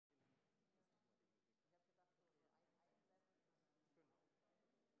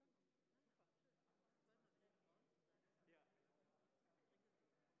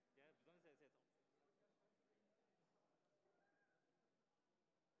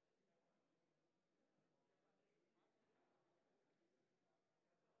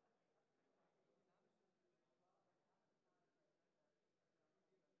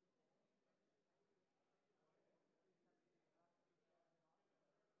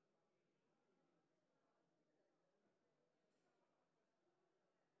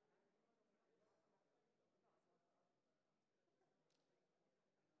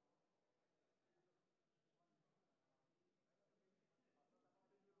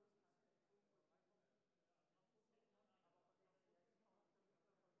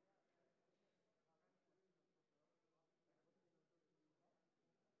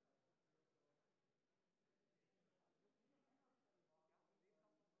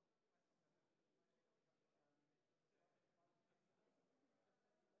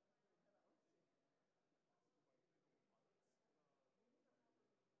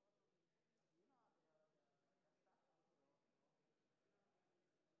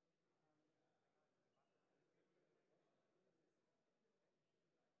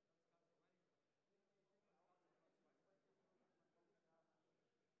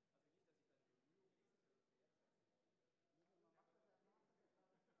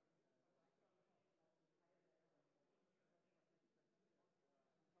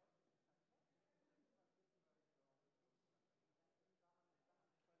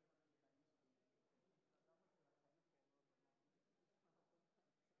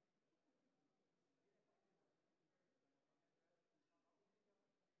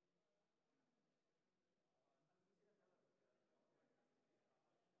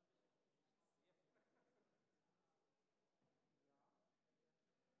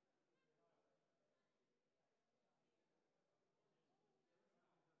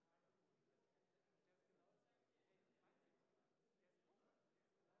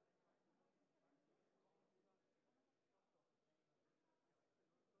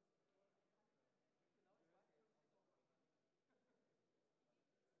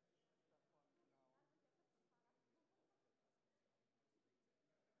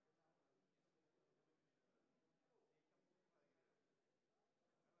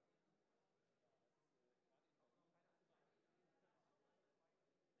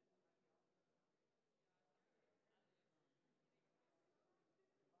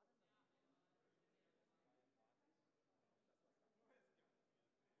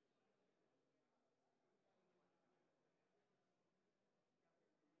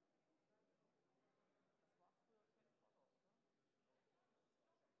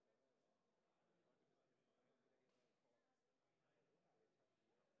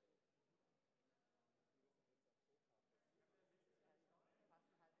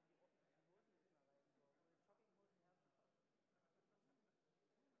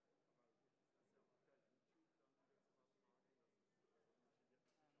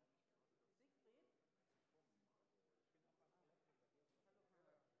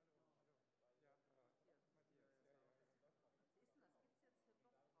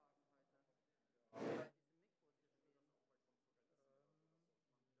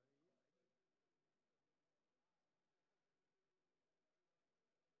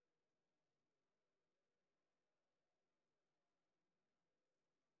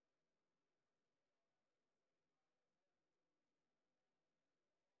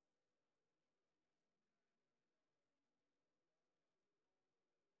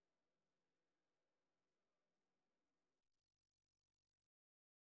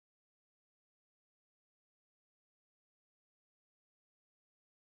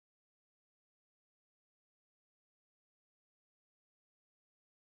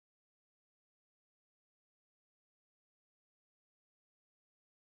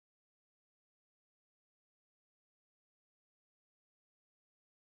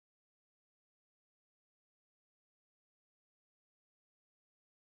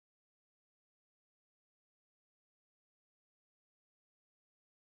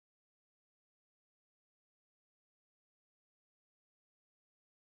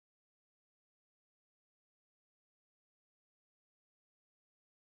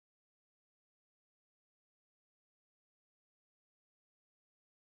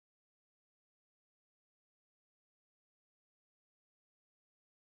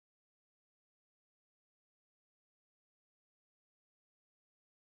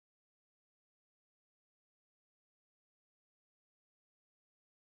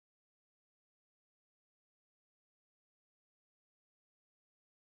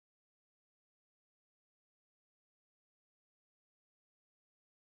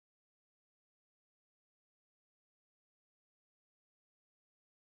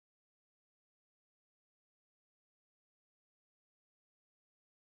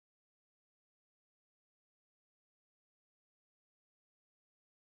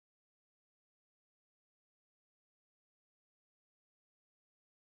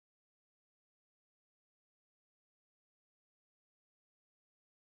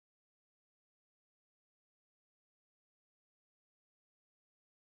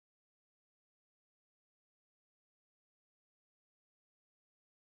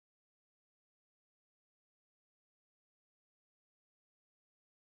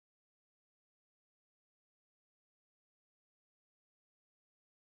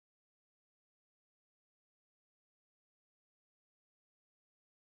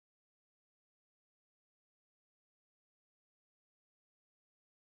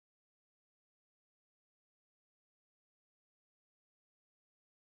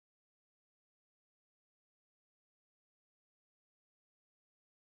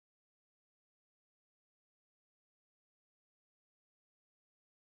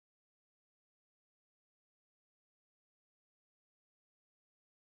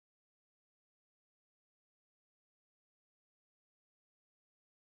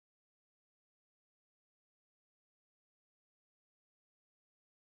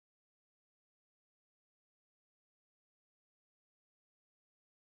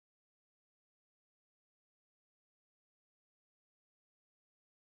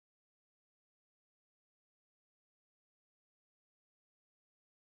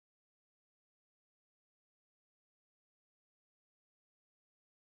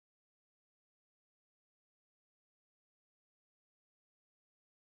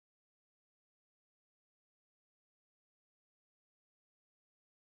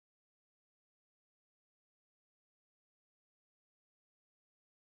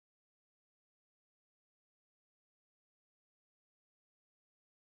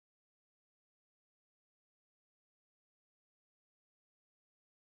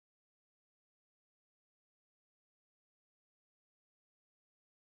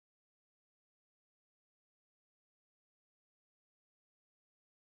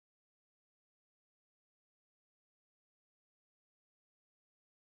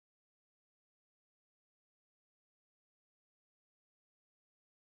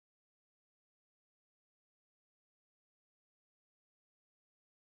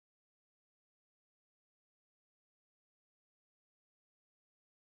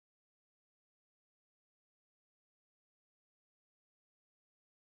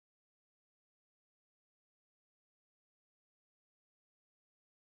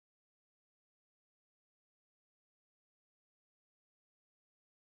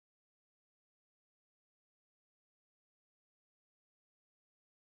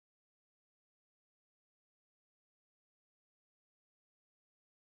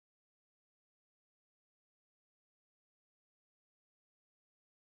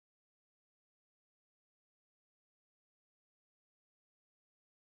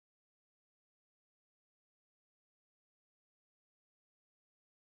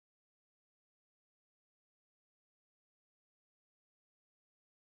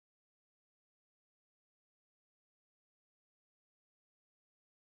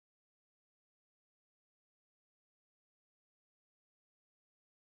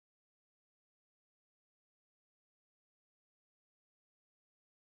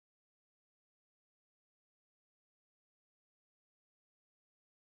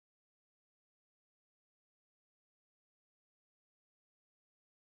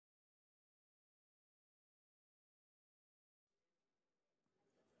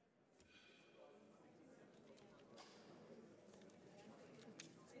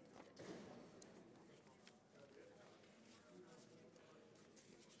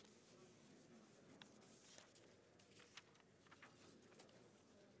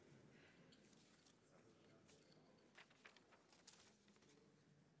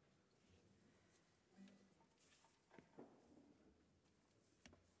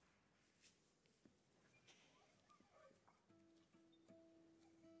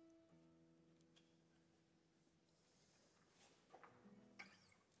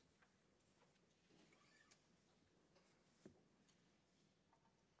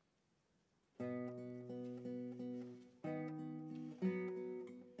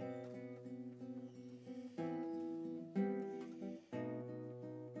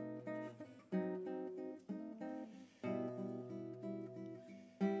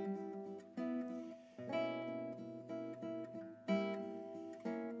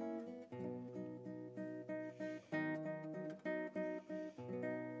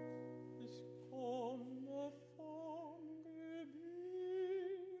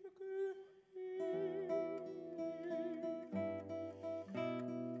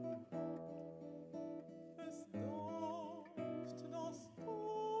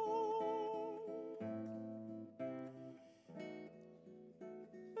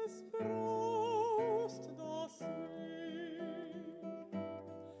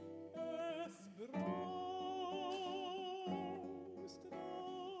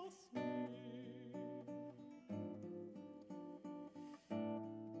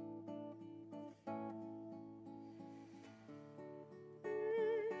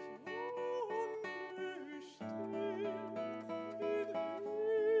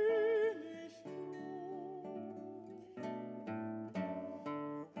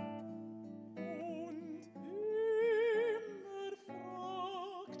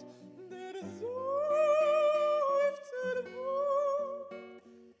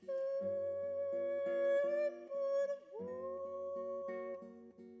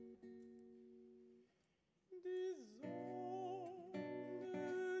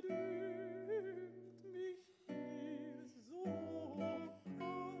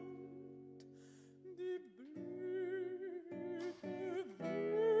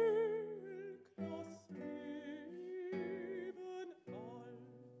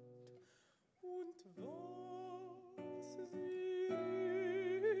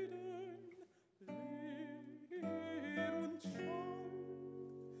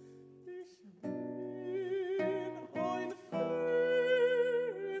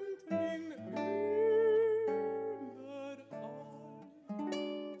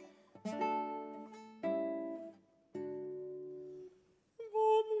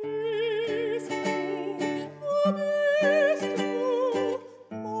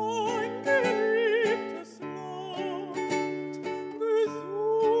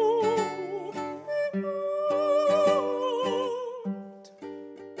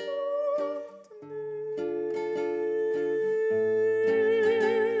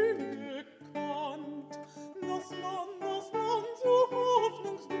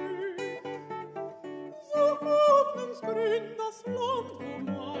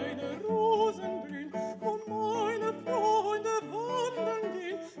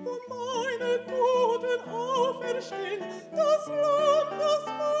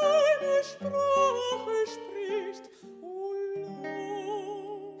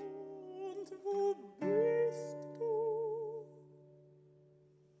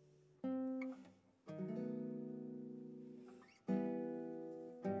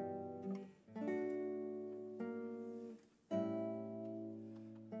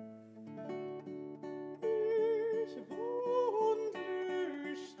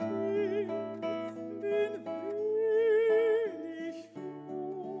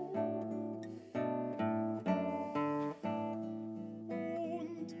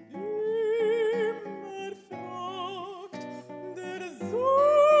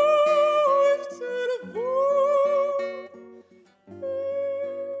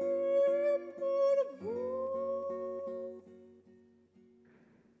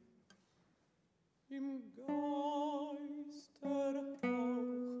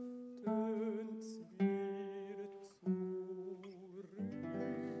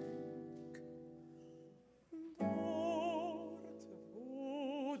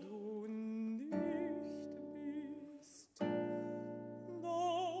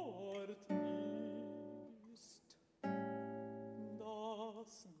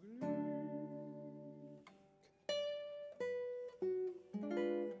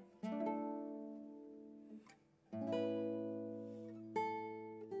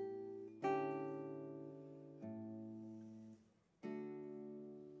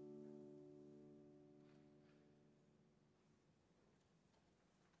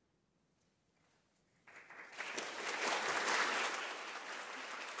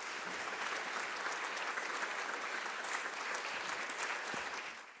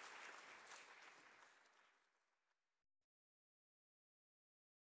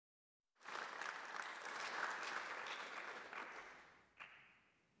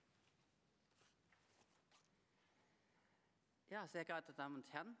Ja, sehr geehrte Damen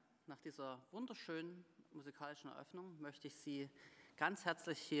und Herren, nach dieser wunderschönen musikalischen Eröffnung möchte ich Sie ganz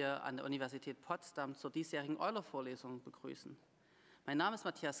herzlich hier an der Universität Potsdam zur diesjährigen Euler Vorlesung begrüßen. Mein Name ist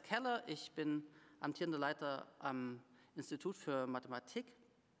Matthias Keller, ich bin amtierender Leiter am Institut für Mathematik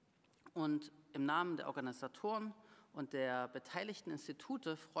und im Namen der Organisatoren und der beteiligten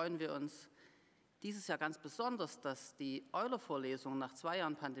Institute freuen wir uns dieses Jahr ganz besonders, dass die Euler Vorlesung nach 2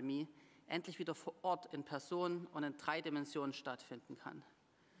 Jahren Pandemie endlich wieder vor Ort in Person und in 3 Dimensionen stattfinden kann.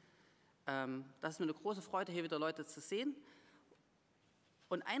 Das ist mir eine große Freude, hier wieder Leute zu sehen.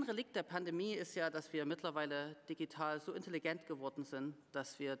 Und ein Relikt der Pandemie ist ja, dass wir mittlerweile digital so intelligent geworden sind,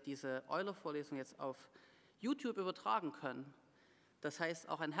 dass wir diese Euler-Vorlesung jetzt auf YouTube übertragen können. Das heißt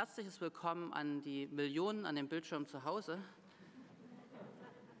auch ein herzliches Willkommen an die Millionen an dem Bildschirm zu Hause.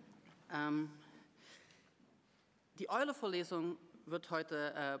 Die Euler-Vorlesung wird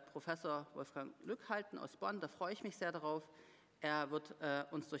heute Professor Wolfgang Lück halten aus Bonn, da freue ich mich sehr darauf. Er wird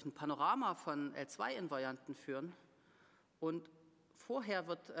uns durch ein Panorama von L2-Invarianten führen und vorher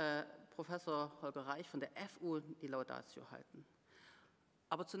wird Professor Holger Reich von der FU die Laudatio halten.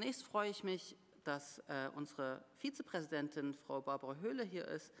 Aber zunächst freue ich mich, dass unsere Vizepräsidentin, Frau Barbara Höhle, hier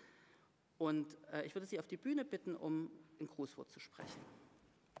ist. Und ich würde Sie auf die Bühne bitten, um ein Grußwort zu sprechen.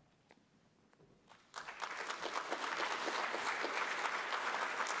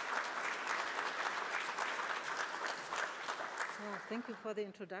 Thank you for the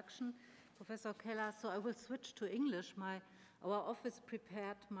introduction, Professor Keller. So I will switch to English. Our office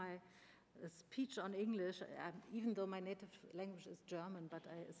prepared my speech on English, even though my native language is German, but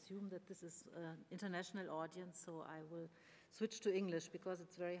I assume that this is an international audience, so I will switch to English because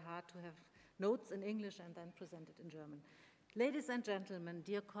it's very hard to have notes in English and then present it in German. Ladies and gentlemen,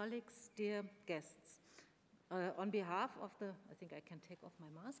 dear colleagues, dear guests, on behalf of I think I can take off my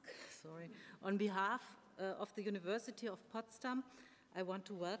mask, sorry. On behalf of the University of Potsdam, I want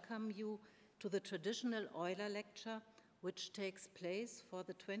to welcome you to the traditional Euler lecture, which takes place for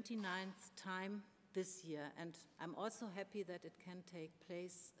the 29th time this year. And I'm also happy that it can take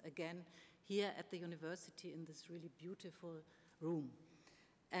place again here at the university in this really beautiful room.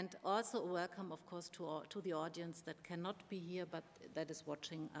 And also a welcome, of course, to the audience that cannot be here, but that is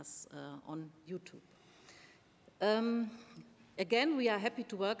watching us on YouTube. Again, we are happy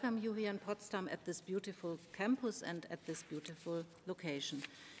to welcome you here in Potsdam at this beautiful campus and at this beautiful location.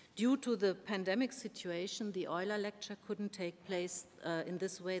 Due to the pandemic situation, the Euler lecture couldn't take place in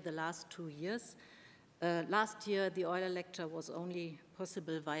this way the last 2 years. Last year, the Euler lecture was only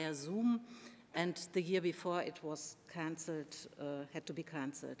possible via Zoom, and the year before it was cancelled, had to be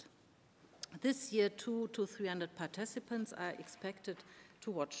cancelled. This year, 200 to 300 participants are expected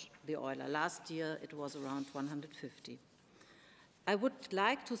to watch the Euler. Last year, it was around 150. I would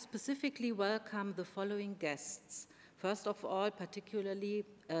like to specifically welcome the following guests. First of all, particularly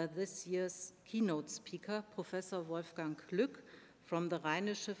this year's keynote speaker, Professor Wolfgang Lück from the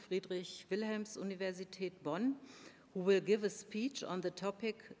Rheinische Friedrich-Wilhelms-Universität Bonn, who will give a speech on the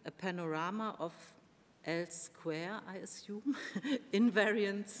topic, a panorama of L square, I assume,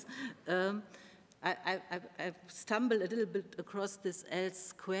 invariance. I stumbled a little bit across this L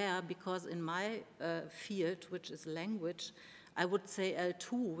square because in my field, which is language, I would say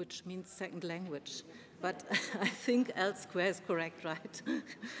L2, which means second language. But I think L square is correct, right?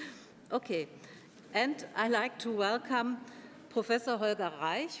 Okay, and I like to welcome Professor Holger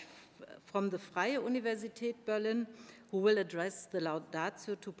Reich from the Freie Universität Berlin, who will address the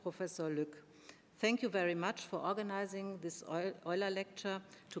laudatio to Professor Lück. Thank you very much for organizing this Euler lecture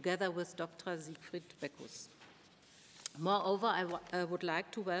together with Dr. Siegfried Beckus. Moreover, I would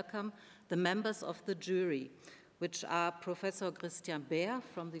like to welcome the members of the jury, which are Professor Christian Beer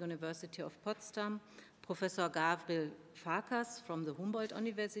from the University of Potsdam, Professor Gabriel Farkas from the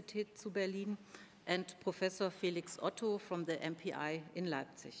Humboldt-Universität zu Berlin, and Professor Felix Otto from the MPI in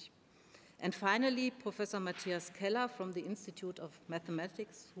Leipzig. And finally, Professor Matthias Keller from the Institute of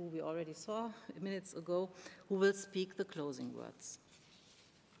Mathematics, who we already saw minutes ago, who will speak the closing words.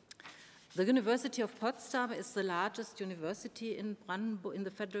 The University of Potsdam is the largest university in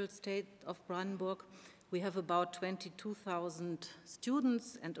the federal state of Brandenburg. We have about 22,000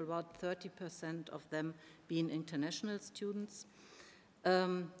 students and about 30% of them being international students.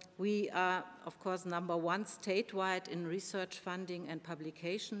 We are, of course, #1 statewide in research funding and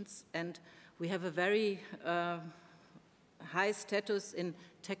publications, and we have a very high status in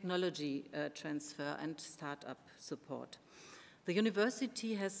technology transfer and startup support. The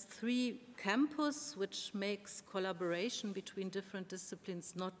university has 3 campuses, which makes collaboration between different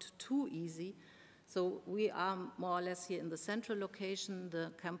disciplines not too easy. So we are more or less here in the central location,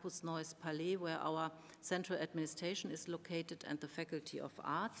 the Campus Neues Palais, where our central administration is located, and the Faculty of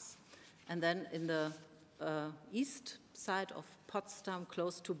Arts. And then in the east side of Potsdam,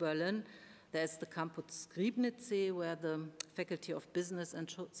 close to Berlin. There's the Campus Griebnitze, where the Faculty of Business and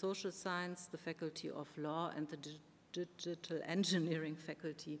Social Science, the Faculty of Law, and the Digital Engineering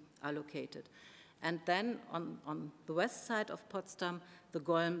faculty are located. And then on the west side of Potsdam, the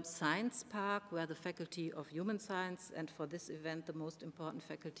Golm Science Park, where the Faculty of Human Science, and for this event, the most important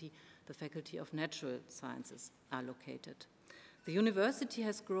faculty, the Faculty of Natural Sciences, are located. The university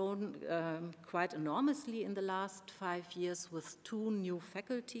has grown quite enormously in the last 5 years with 2 new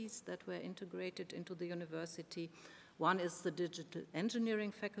faculties that were integrated into the university. One is the Digital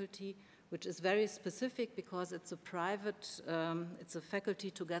Engineering faculty, which is very specific because it's a private, it's a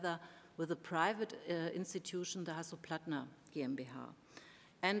faculty together with a private institution, the Hasso-Plattner GmbH.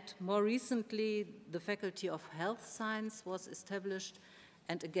 And more recently, the Faculty of Health Science was established.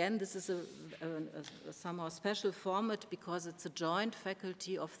 And again, this is a somehow special format because it's a joint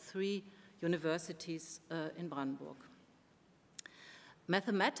faculty of 3 universities in Brandenburg.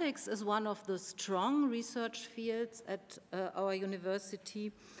 Mathematics is one of the strong research fields at our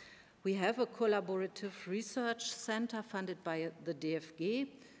university. We have a collaborative research center funded by the DFG,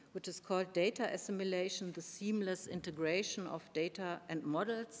 which is called Data Assimilation, the Seamless Integration of Data and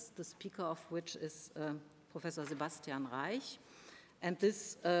Models, the speaker of which is Professor Sebastian Reich. And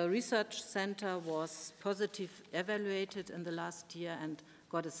this research center was positively evaluated in the last year and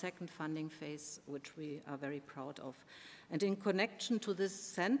got a second funding phase, which we are very proud of. And in connection to this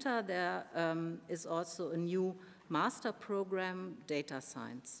center, there is also a new master program, Data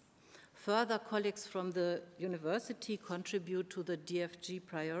Science. Further, colleagues from the university contribute to the DFG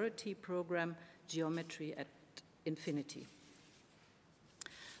priority program, Geometry at Infinity.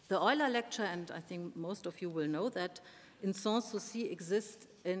 The Euler lecture, and I think most of you will know that, in Sanssouci exists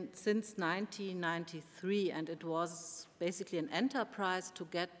since 1993, and it was basically an enterprise to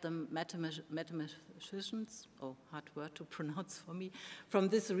get the mathematicians, hard word to pronounce for me, from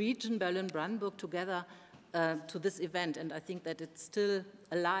this region, Berlin-Brandenburg, together to this event. And I think that it's still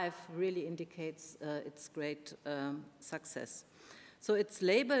alive really indicates its great success. So it's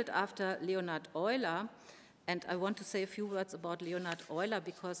labeled after Leonhard Euler, and I want to say a few words about Leonhard Euler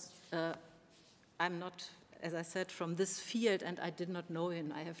because I'm not, as I said, from this field, and I did not know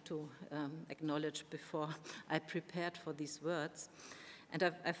him, I have to acknowledge before I prepared for these words. And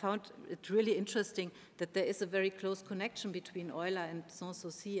I found it really interesting that there is a very close connection between Euler and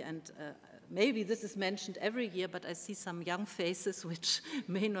Sanssouci, and maybe this is mentioned every year, but I see some young faces which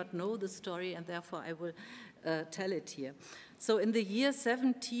may not know the story, and therefore I will tell it here. So in the year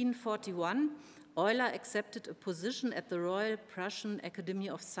 1741, Euler accepted a position at the Royal Prussian Academy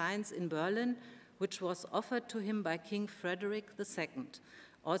of Science in Berlin, which was offered to him by King Frederick II,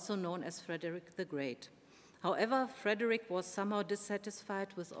 also known as Frederick the Great. However, Frederick was somehow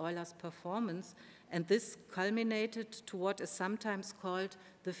dissatisfied with Euler's performance, and this culminated to what is sometimes called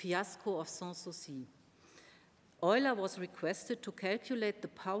the fiasco of Sanssouci. Euler was requested to calculate the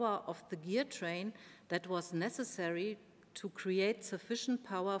power of the gear train that was necessary to create sufficient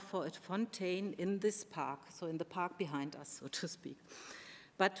power for a fontaine in this park, so in the park behind us, so to speak.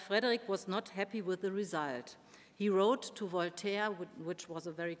 But Frederick was not happy with the result. He wrote to Voltaire, which was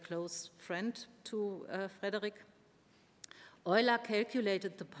a very close friend to Frederick. Euler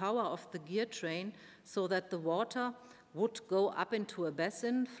calculated the power of the gear train so that the water would go up into a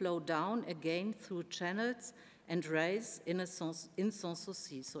basin, flow down again through channels, and rise in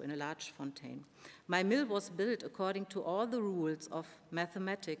Sanssouci, so in a large fontaine. My mill was built according to all the rules of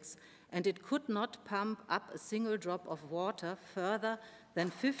mathematics, and it could not pump up a single drop of water further than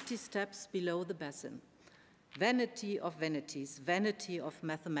 50 steps below the basin. Vanity of vanities, vanity of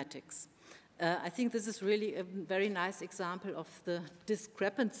mathematics. I think this is really a very nice example of the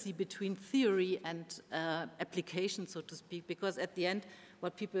discrepancy between theory and application, so to speak, because at the end,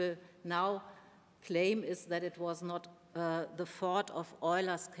 what people now claim is that it was not the fault of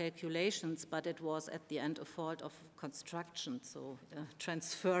Euler's calculations, but it was at the end a fault of construction, so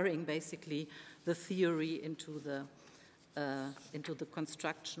transferring basically the theory into the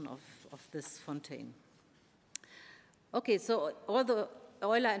construction of this fontaine. Okay, so although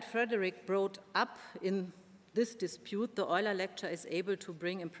Euler and Frederick brought up in this dispute, the Euler lecture is able to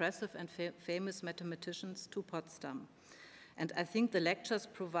bring impressive and famous mathematicians to Potsdam. And I think the lectures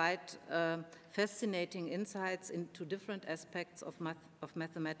provide fascinating insights into different aspects of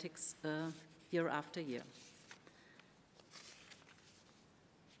mathematics year after year.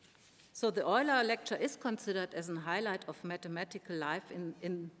 So the Euler lecture is considered as a highlight of mathematical life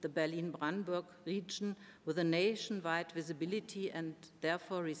in the Berlin-Brandenburg region with a nationwide visibility and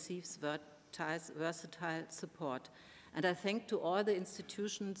therefore receives versatile support. And I thank to all the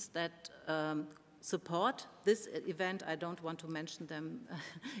institutions that support this event. I don't want to mention them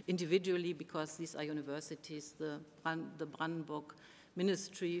individually because these are universities. The Brandenburg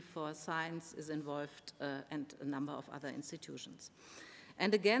Ministry for Science is involved and a number of other institutions.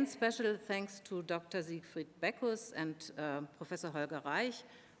 And again, special thanks to Dr. Siegfried Beckus and Professor Holger Reich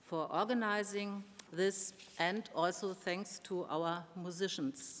for organizing this, and also thanks to our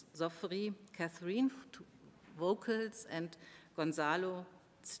musicians, Zofri, Catherine, vocals, and Gonzalo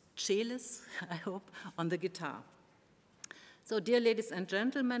Chelis, I hope, on the guitar. So, dear ladies and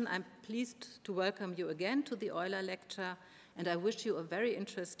gentlemen, I'm pleased to welcome you again to the Euler Lecture, and I wish you a very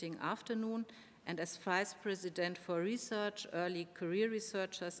interesting afternoon. And as Vice President for Research, Early Career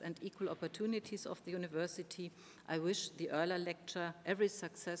Researchers, and Equal Opportunities of the University, I wish the Euler Lecture every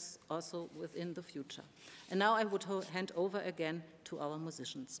success also within the future. And now I would hand over again to our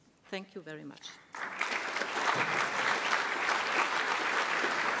musicians. Thank you very much.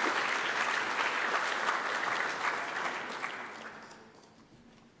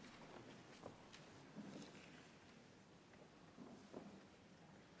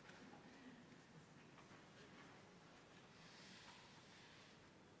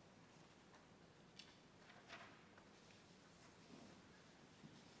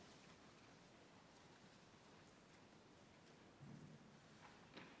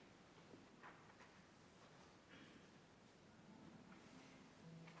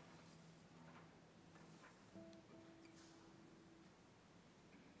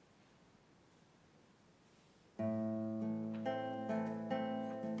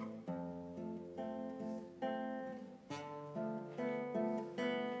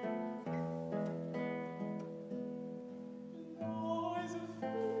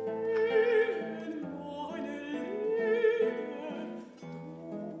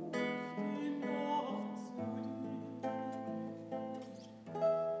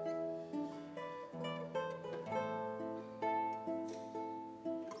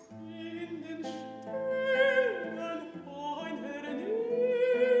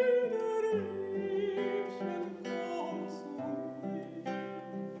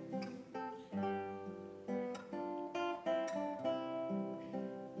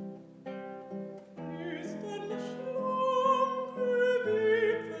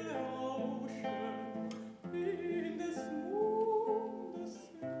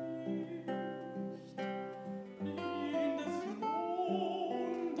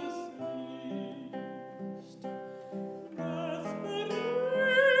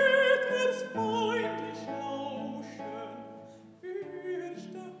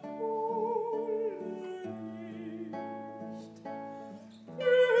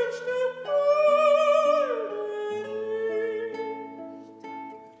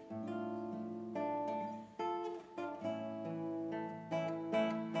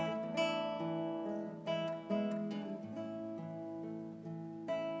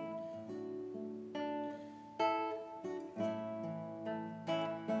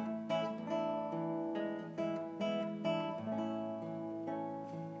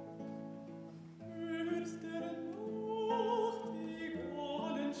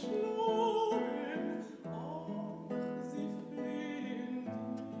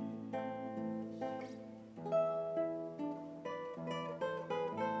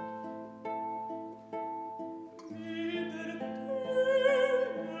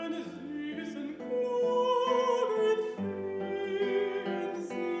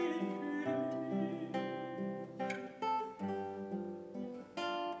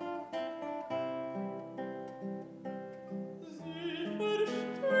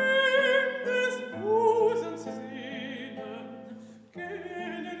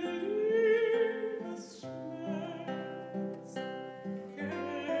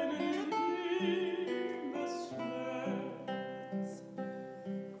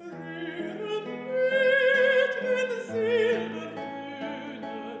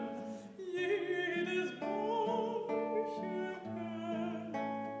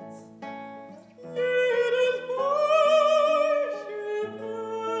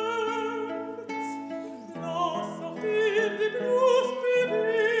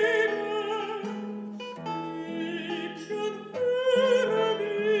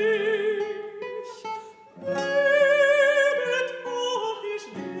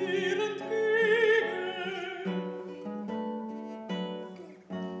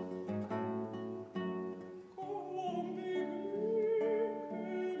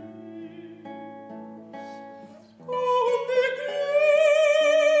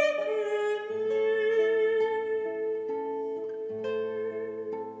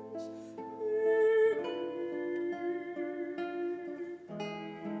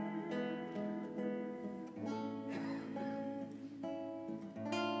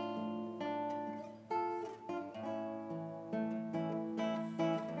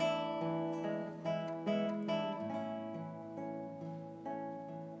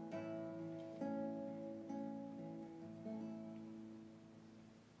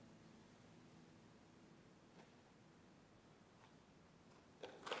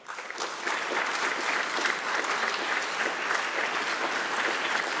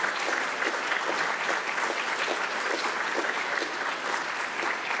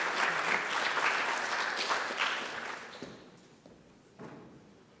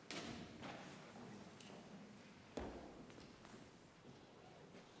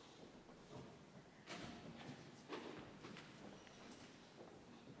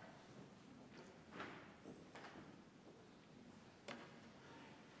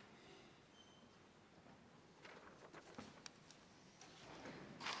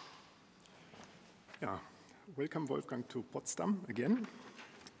 Yeah, welcome Wolfgang to Potsdam again.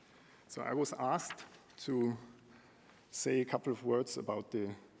 So I was asked to say a couple of words about the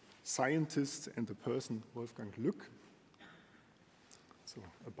scientist and the person Wolfgang Glück. So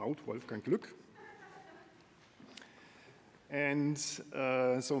about Wolfgang Glück. And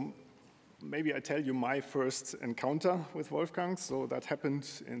so maybe I tell you my first encounter with Wolfgang. So that happened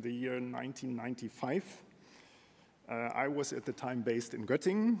in the year 1995. I was at the time based in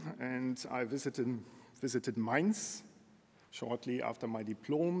Göttingen, and I visited Mainz shortly after my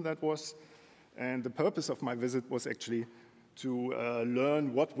diploma, that was. And the purpose of my visit was actually to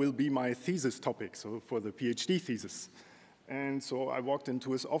learn what will be my thesis topic, so for the PhD thesis. And so I walked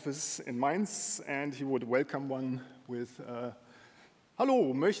into his office in Mainz, and he would welcome one with,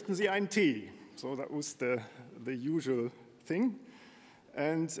 "Hallo, möchten Sie einen Tee?" So that was the usual thing.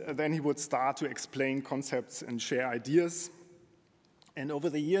 And then he would start to explain concepts and share ideas. And over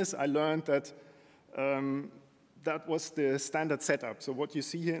the years, I learned that that was the standard setup. So what you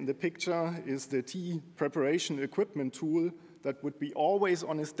see here in the picture is the tea preparation equipment tool that would be always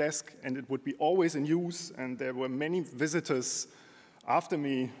on his desk, and it would be always in use. And there were many visitors after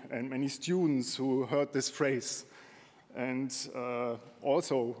me and many students who heard this phrase. And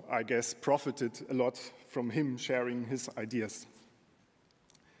also, I guess, profited a lot from him sharing his ideas.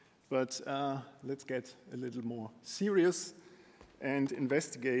 But let's get a little more serious and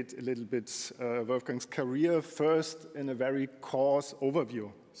investigate a little bit Wolfgang's career, first in a very course overview,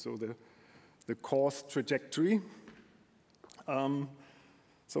 so the course trajectory.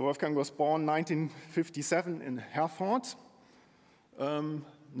 So Wolfgang was born 1957 in Herford.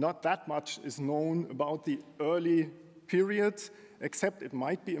 Not that much is known about the early period, except it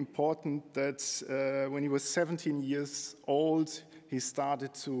might be important that when he was 17 years old, he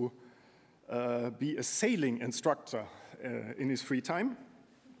started to be a sailing instructor in his free time.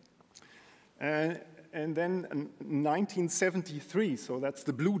 And then in 1973, so that's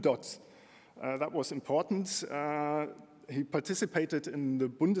the blue dot, that was important. He participated in the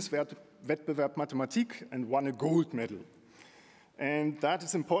Bundeswettbewerb Mathematik and won a gold medal. And that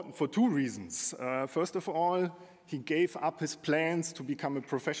is important for two reasons. First of all, he gave up his plans to become a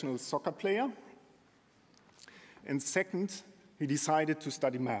professional soccer player. And second, he decided to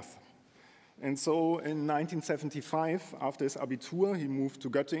study math. And so in 1975, after his Abitur, he moved to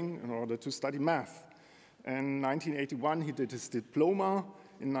Göttingen in order to study math. In 1981, he did his diploma.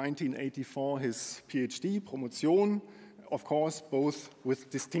 In 1984, his PhD, Promotion, of course, both with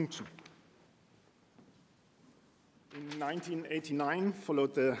distinction. In 1989,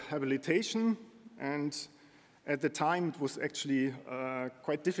 followed the habilitation, and at the time, it was actually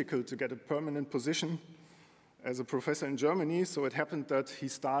quite difficult to get a permanent position as a professor in Germany, so it happened that he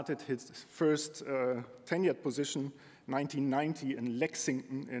started his first tenured position in 1990 in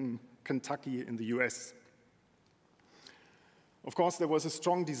Lexington in Kentucky in the US. Of course, there was a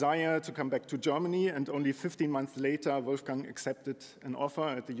strong desire to come back to Germany, and only 15 months later, Wolfgang accepted an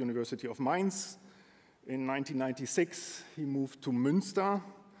offer at the University of Mainz. In 1996, he moved to Münster,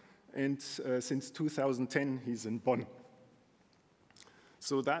 and since 2010, he's in Bonn.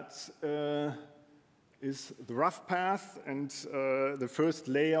 So that is the rough path and the first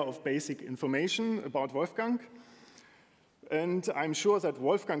layer of basic information about Wolfgang. And I'm sure that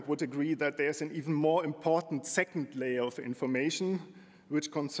Wolfgang would agree that there's an even more important second layer of information, which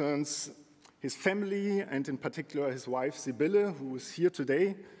concerns his family and in particular his wife Sibylle, who is here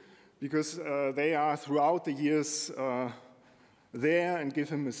today, because they are throughout the years there and give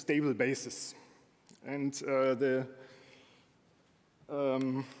him a stable basis. And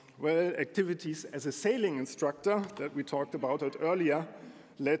activities as a sailing instructor that we talked about earlier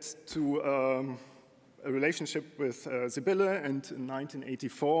led to a relationship with Sibylle, and in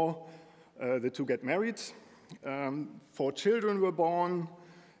 1984 the two get married. 4 children were born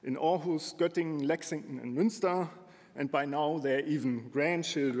in Aarhus, Göttingen, Lexington, and Münster, and by now they're even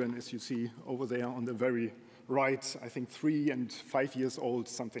grandchildren, as you see over there on the very right, I think 3 and 5 years old,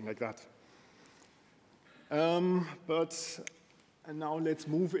 something like that. And now let's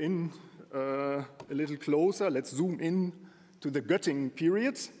move in a little closer. Let's zoom in to the Göttingen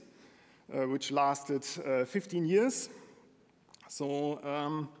period, which lasted 15 years. So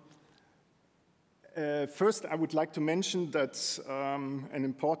first, I would like to mention that an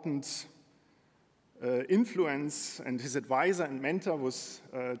important influence and his advisor and mentor was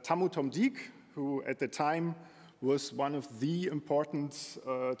Tammo Tom Dieck, who at the time was one of the important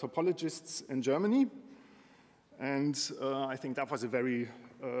topologists in Germany. And I think that was a very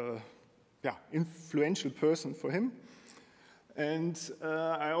influential person for him. And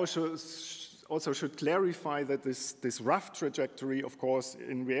I also also should clarify that this rough trajectory, of course,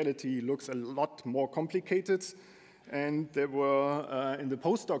 in reality looks a lot more complicated. And there were, in the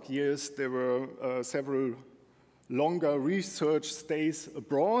postdoc years, there were several longer research stays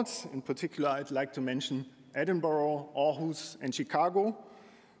abroad. In particular, I'd like to mention Edinburgh, Aarhus, and Chicago,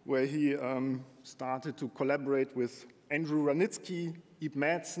 where he started to collaborate with Andrew Ranitsky, Ib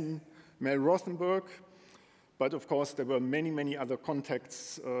Madsen, Mel Rothenberg. But of course, there were many, many other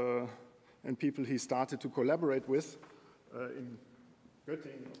contacts and people he started to collaborate with in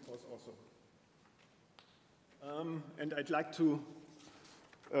Göttingen, of course, also. And I'd like to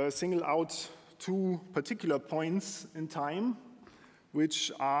single out two particular points in time,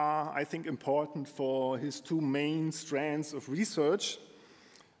 which are, I think, important for his two main strands of research.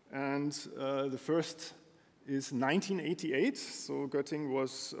 And the first is 1988. So Göttingen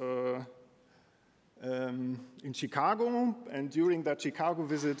was in Chicago, and during that Chicago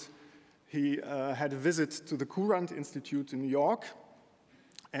visit, he had a visit to the Courant Institute in New York,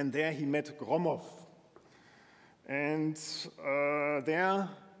 and there he met Gromov. And their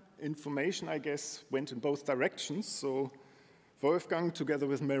information, I guess, went in both directions. So Wolfgang, together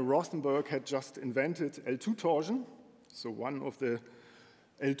with Mel Rothenberg, had just invented L2 torsion, so one of the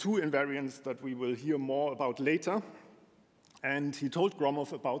L2 invariants that we will hear more about later. And he told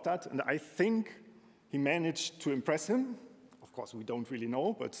Gromov about that, and I think he managed to impress him. Of course, we don't really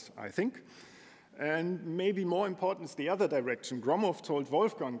know, but I think. And maybe more important is the other direction. Gromov told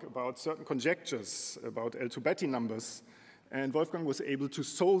Wolfgang about certain conjectures about L2 Betti numbers, and Wolfgang was able to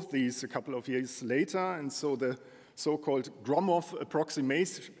solve these a couple of years later, and so the so-called Gromov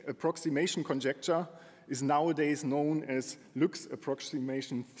approximation conjecture is nowadays known as Luck's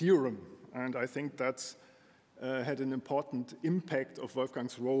approximation theorem, and I think that's had an important impact of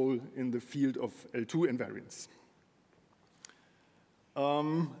Wolfgang's role in the field of L2 invariants.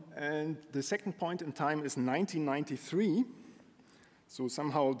 And the second point in time is 1993. So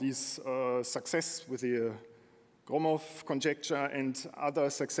somehow this success with the Gromov conjecture and other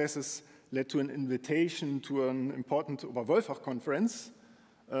successes led to an invitation to an important Oberwolfach conference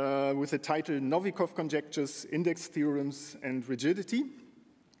with the title Novikov Conjectures, Index Theorems, and Rigidity.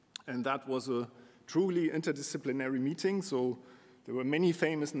 And that was a truly interdisciplinary meeting, so there were many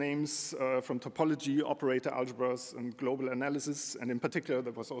famous names from topology, operator algebras, and global analysis, and in particular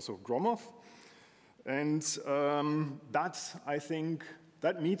there was also Gromov. And I think,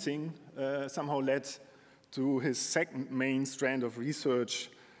 that meeting somehow led to his second main strand of research,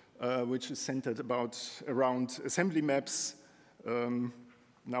 which is centered around assembly maps.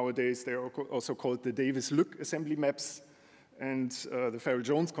 Nowadays they are also called the Davis-Luck assembly maps, and the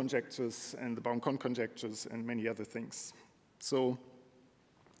Farrell-Jones conjectures and the Baum-Kohn conjectures and many other things. So,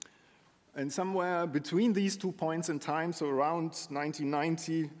 and somewhere between these 2 points in time, so around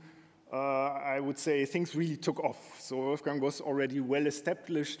 1990, I would say things really took off. So Wolfgang was already well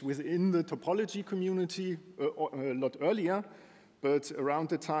established within the topology community a lot earlier, but around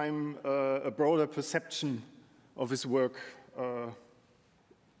the time a broader perception of his work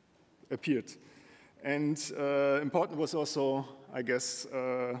appeared. And important was also, I guess,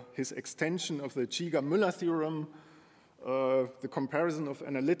 his extension of the Chiga-Müller theorem, the comparison of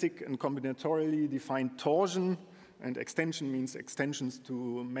analytic and combinatorially defined torsion, and extension means extensions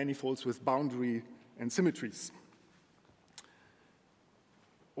to manifolds with boundary and symmetries.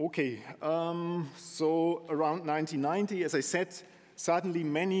 Okay, so around 1990, as I said, suddenly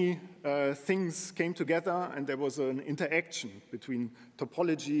many things came together, and there was an interaction between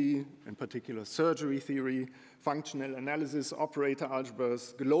topology, in particular surgery theory, functional analysis, operator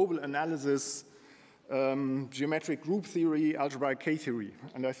algebras, global analysis, geometric group theory, algebraic K-theory.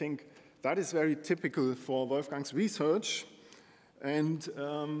 And I think that is very typical for Wolfgang's research. And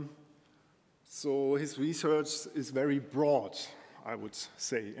so his research is very broad, I would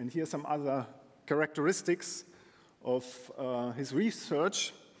say. And here are some other characteristics of his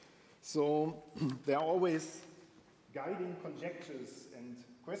research. So there are always guiding conjectures and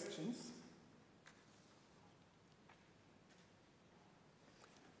questions.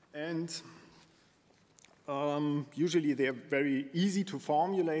 And usually they're very easy to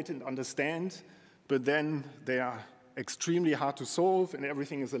formulate and understand, but then they are extremely hard to solve, and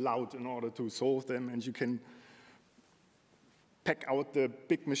everything is allowed in order to solve them, and you can pack out the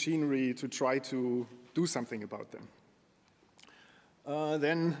big machinery to try to do something about them.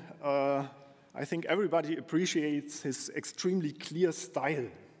 Then I think everybody appreciates his extremely clear style.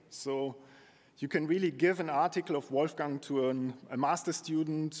 So you can really give an article of Wolfgang to a master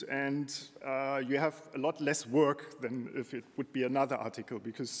student, and you have a lot less work than if it would be another article,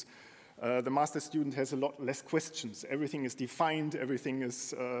 because the master student has a lot less questions. Everything is defined, everything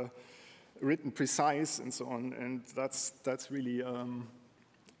is written precise and so on, and that's really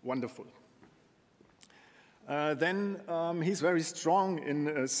wonderful. Then he's very strong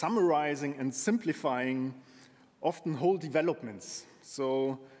in summarizing and simplifying often whole developments.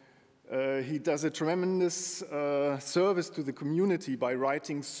 So he does a tremendous service to the community by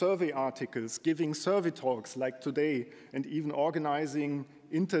writing survey articles, giving survey talks like today, and even organizing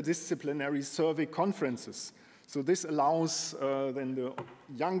interdisciplinary survey conferences. So this allows then the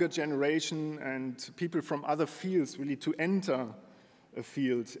younger generation and people from other fields really to enter a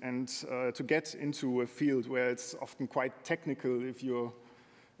field and to get into a field where it's often quite technical if you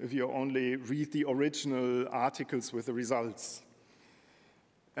only read the original articles with the results.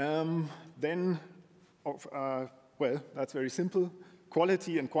 Well, that's very simple.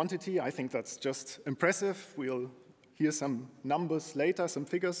 Quality and quantity, I think that's just impressive. We'll hear some numbers later, some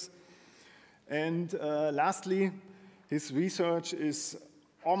figures. And lastly, his research is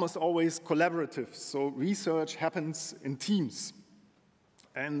almost always collaborative. So research happens in teams.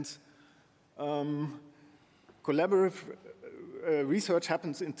 And collaborative research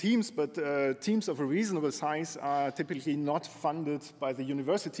happens in teams, but teams of a reasonable size are typically not funded by the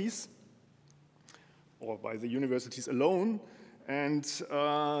universities or by the universities alone. And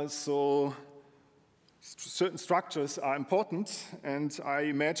so certain structures are important, and I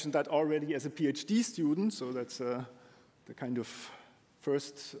imagined that already as a PhD student, so that's the kind of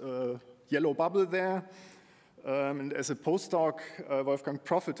first yellow bubble there. And as a postdoc, Wolfgang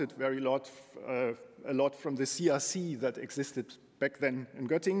profited a lot from the CRC that existed back then in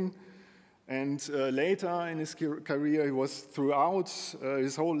Göttingen. And later in his career, he was throughout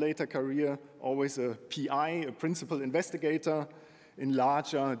his whole later career always a PI, a principal investigator in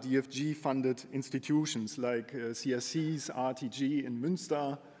larger DFG-funded institutions like CRC's RTG in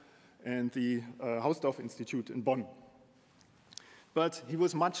Münster and the Hausdorff Institute in Bonn. But he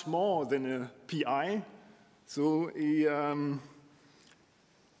was much more than a PI. So he,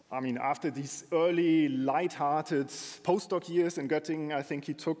 after these early light-hearted postdoc years in Göttingen, I think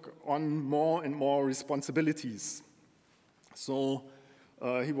he took on more and more responsibilities. So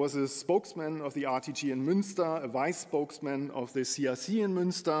he was a spokesman of the RTG in Münster, a vice spokesman of the CRC in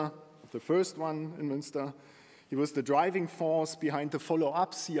Münster, the first one in Münster. He was the driving force behind the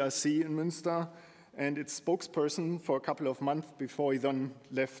follow-up CRC in Münster and its spokesperson for a couple of months before he then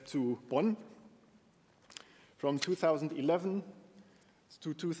left to Bonn. From 2011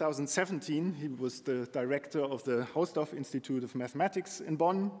 to 2017, he was the director of the Hausdorff Institute of Mathematics in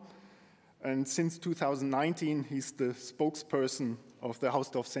Bonn. And since 2019, he's the spokesperson of the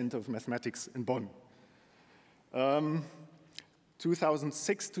Hausdorff Center of Mathematics in Bonn.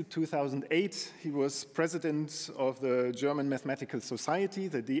 2006 to 2008, he was president of the German Mathematical Society,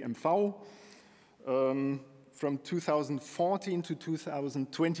 the DMV. From 2014 to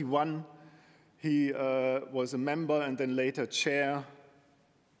 2021, he was a member and then later chair.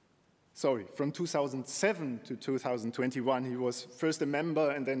 From 2007 to 2021, he was first a member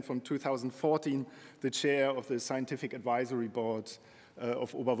and then from 2014, the chair of the Scientific Advisory Board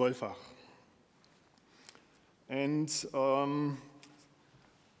of Oberwolfach. And so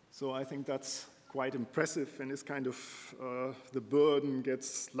I think that's quite impressive, and it's kind of, the burden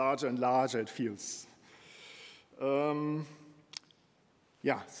gets larger and larger, it feels.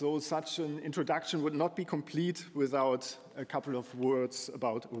 So such an introduction would not be complete without a couple of words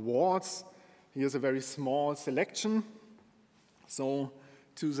about awards. Here's a very small selection. So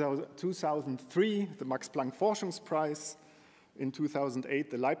 2003, the Max Planck Forschungspreis. In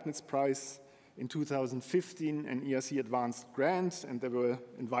 2008, the Leibniz Prize. In 2015, an ERC Advanced Grant, and there were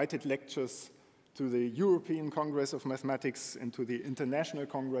invited lectures to the European Congress of Mathematics and to the International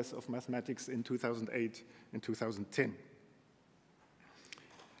Congress of Mathematics in 2008 and 2010.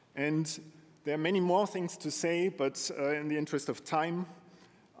 And there are many more things to say, but in the interest of time,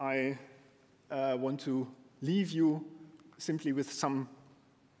 I want to leave you simply with some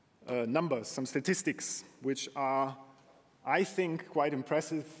numbers, some statistics, which are, I think, quite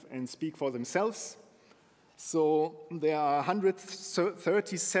impressive and speak for themselves. So there are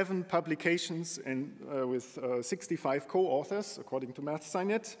 137 publications with 65 co-authors, according to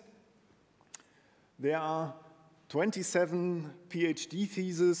MathSciNet. There are 27 PhD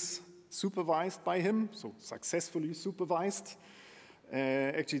theses supervised by him, so successfully supervised.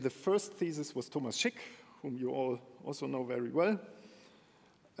 Actually, the first thesis was Thomas Schick, whom you all also know very well.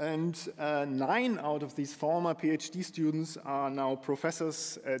 And 9 out of these former PhD students are now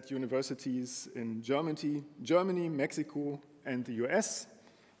professors at universities in Germany, Mexico, and the US.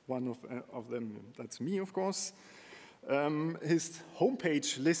 One of them, that's me, of course. His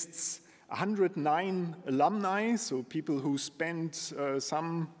homepage lists 109 alumni, so people who spent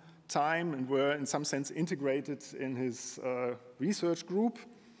some time and were in some sense integrated in his research group.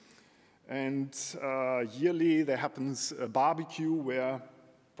 And yearly there happens a barbecue where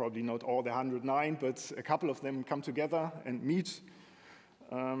probably not all the 109, but a couple of them come together and meet.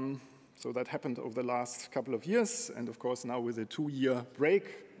 So that happened over the last couple of years, and of course now with a 2-year break,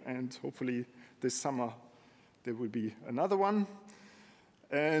 and hopefully this summer there will be another one.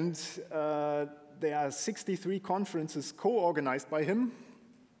 And there are 63 conferences co-organized by him,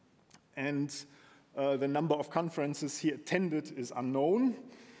 and the number of conferences he attended is unknown.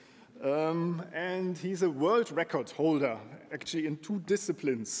 And he's a world record holder, actually in 2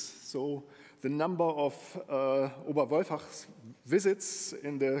 disciplines. So the number of Oberwolfach's visits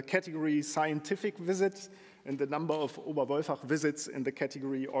in the category scientific visit, and the number of Oberwolfach visits in the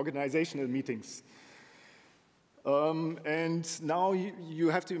category organizational meetings. And now you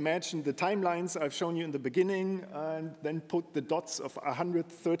have to imagine the timelines I've shown you in the beginning, and then put the dots of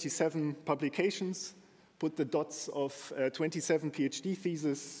 137 publications, put the dots of 27 PhD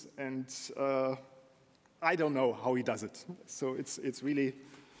theses, and I don't know how he does it. So it's really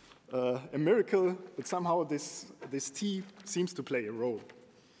a miracle, but somehow this T seems to play a role.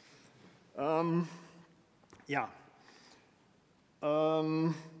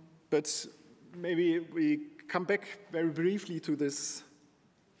 But maybe we come back very briefly to this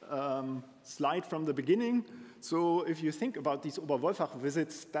slide from the beginning. So if you think about these Oberwolfach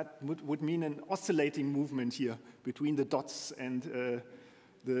visits, that would mean an oscillating movement here between the dots and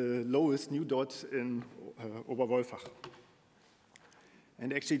the lowest new dot in Oberwolfach.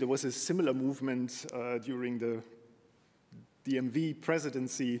 And actually there was a similar movement during the DMV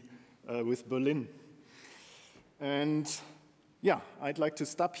presidency with Berlin. And yeah, I'd like to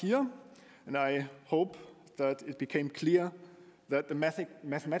stop here, and I hope that it became clear that the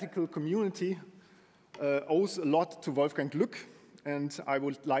mathematical community owes a lot to Wolfgang Glück, and I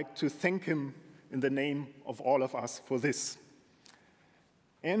would like to thank him in the name of all of us for this.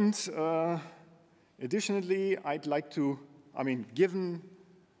 And additionally, I'd like to, given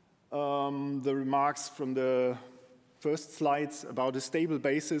the remarks from the first slides about a stable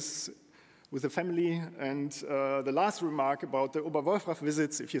basis with the family, and the last remark about the Oberwolfach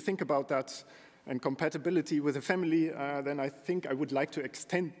visits, if you think about that and compatibility with the family, then I think I would like to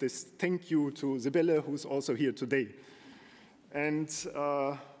extend this thank you to Sibylle, who's also here today. And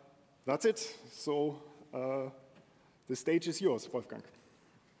that's it. So the stage is yours, Wolfgang.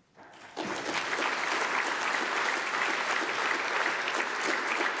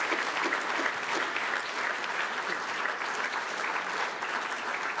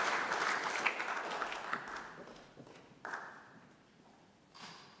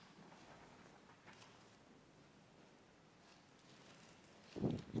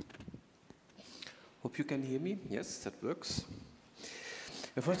 Hope you can hear me. Yes, that works.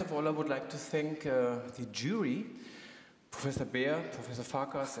 First of all, I would like to thank the jury, Professor Beer, Professor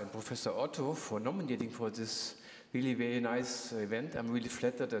Farkas, and Professor Otto for nominating for this really very nice event. I'm really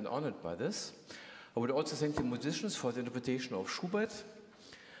flattered and honored by this. I would also thank the musicians for the interpretation of Schubert.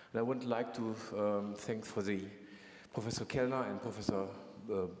 And I would like to thank for the Professor Kellner and Professor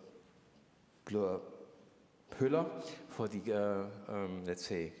Höhler for the, let's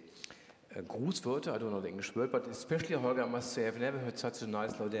say, Grußwörter. I don't know the English word, but especially, Holger, I must say, I've never heard such a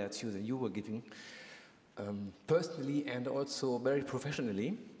nice laudatio than you were giving, personally and also very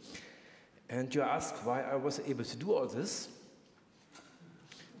professionally. And you asked why I was able to do all this.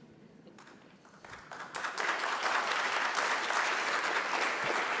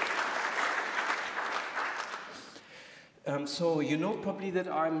 So you know probably that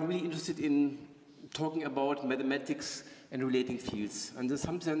I'm really interested in talking about mathematics and relating fields. And in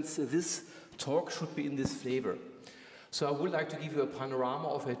some sense, this talk should be in this flavor. So I would like to give you a panorama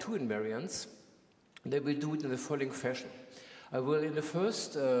of L2 invariants, and I will do it in the following fashion. I will, in the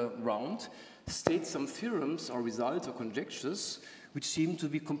first round, state some theorems or results or conjectures which seem to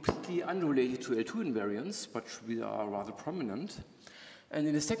be completely unrelated to L2 invariants, but we are rather prominent. And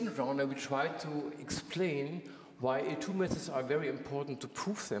in the second round, I will try to explain why L2 methods are very important to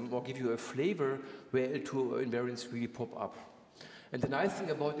prove them, or give you a flavor where L2 invariants really pop up. And the nice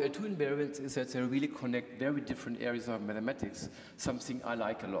thing about L2 invariants is that they really connect very different areas of mathematics, something I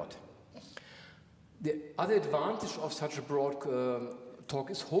like a lot. The other advantage of such a broad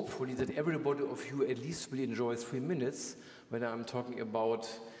talk is hopefully that everybody of you at least will enjoy 3 minutes when I'm talking about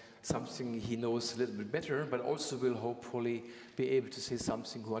something he knows a little bit better, but also will hopefully be able to say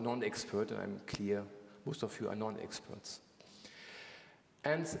something who are non-expert, and I'm clear most of you are non-experts.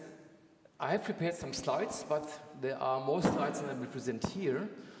 And I have prepared some slides, but there are more slides than I will present here.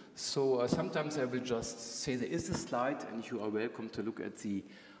 So sometimes I will just say there is a slide, and you are welcome to look at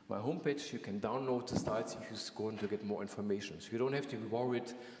my homepage. You can download the slides if you're going to get more information. So you don't have to be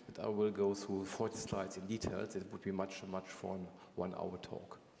worried that I will go through 40 slides in detail. It would be much for a 1-hour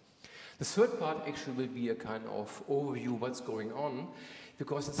talk. The third part actually will be a kind of overview of what's going on,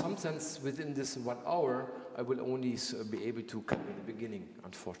 because in some sense within this 1 hour I will only be able to cover the beginning,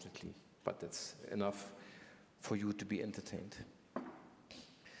 unfortunately. But that's enough for you to be entertained.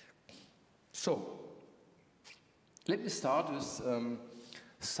 So, let me start with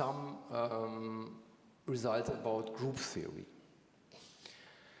some results about group theory.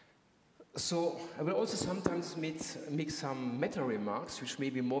 So, I will also sometimes make some meta-remarks, which may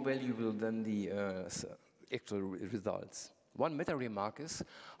be more valuable than the actual results. One meta-remark is,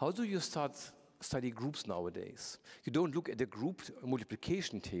 how do you study groups nowadays? You don't look at the group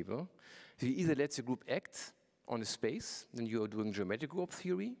multiplication table. You either let the group act on a space, then you are doing geometric group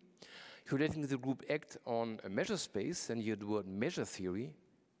theory. You're letting the group act on a measure space, then you do a measure theory,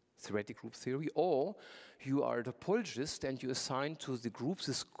 theoretic group theory, or you are a topologist and you assign to the groups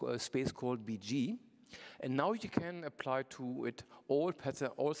this space called BG, and now you can apply to it all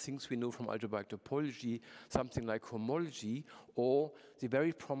things we know from algebraic topology, something like homology, or the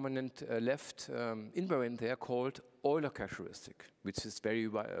very prominent left invariant there called Euler characteristic, which is very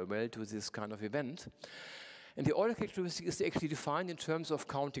well to this kind of event. And the Euler characteristic is actually defined in terms of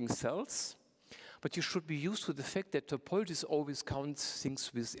counting cells, but you should be used to the fact that topologists always count things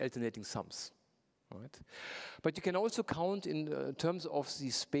with alternating sums. Right? But you can also count in terms of the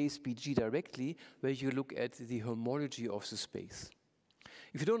space BG directly, where you look at the homology of the space.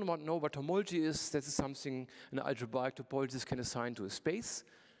 If you don't know what homology is, that is something an algebraic topologist can assign to a space.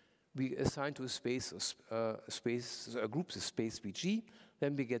 We assign to a space a group, the space BG,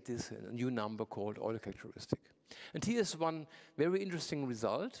 then we get this new number called Euler characteristic. And here is one very interesting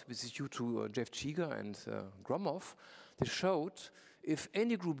result, which is due to Jeff Cheeger and Gromov, that showed if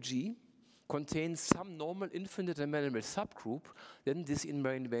any group G contains some normal infinite dimensional subgroup, then this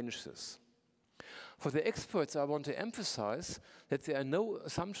invariant vanishes. For the experts, I want to emphasize that there are no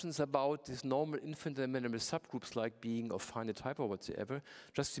assumptions about these normal infinite dimensional subgroups like being of finite type or whatsoever.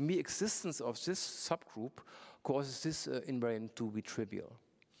 Just the mere existence of this subgroup causes this invariant to be trivial.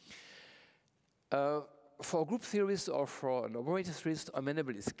 For a group theorist or for an operator theorist,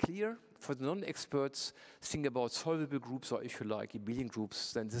 amenable is clear. For the non-experts, think about solvable groups or, if you like, abelian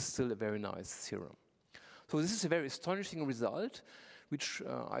groups, then this is still a very nice theorem. So this is a very astonishing result, which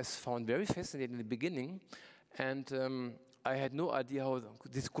I found very fascinating in the beginning, and I had no idea how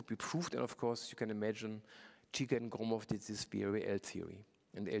this could be proved, and of course you can imagine Cheeger and Gromov did this via L theory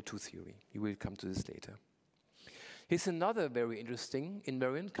and L2 theory. You will come to this later. Here's another very interesting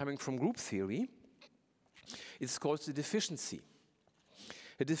invariant coming from group theory. It's called the deficiency.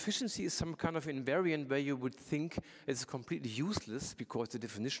 A deficiency is some kind of invariant where you would think it's completely useless because the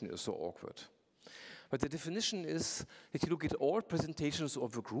definition is so awkward. But the definition is that you look at all presentations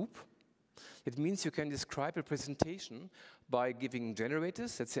of a group. It means you can describe a presentation by giving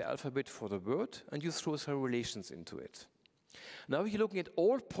generators, that's the alphabet for the word, and you throw some relations into it. Now you're looking at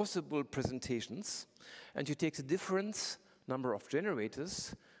all possible presentations, and you take the difference number of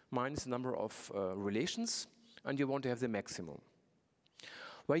generators minus the number of relations, and you want to have the maximum.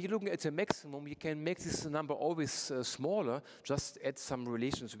 While you're looking at the maximum, you can make this number always smaller, just add some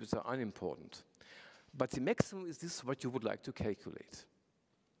relations which are unimportant. But the maximum is this what you would like to calculate.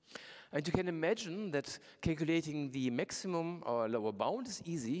 And you can imagine that calculating the maximum or lower bound is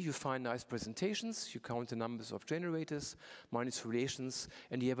easy. You find nice presentations, you count the numbers of generators, minus relations,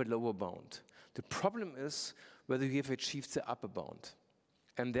 and you have a lower bound. The problem is whether you have achieved the upper bound.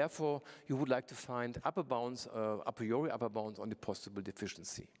 And therefore, you would like to find upper bounds, a priori upper bounds on the possible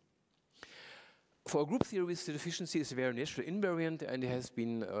deficiency. For a group theorist, the deficiency is a very natural invariant, and it has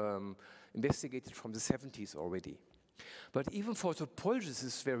been investigated from the 70s already. But even for topologists,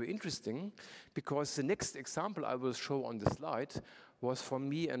 it's very interesting, because the next example I will show on the slide was from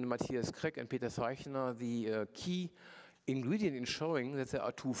me and Matthias Kreck and Peter Zeichner, the key ingredient in showing that there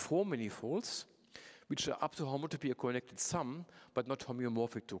are two four-manifolds, which are up to homotopy a connected sum, but not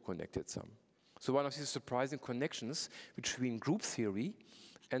homeomorphic to a connected sum. So one of these surprising connections between group theory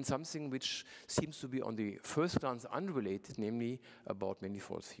and something which seems to be on the first glance unrelated, namely about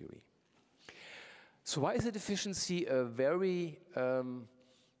manifold theory. So why is the deficiency a very,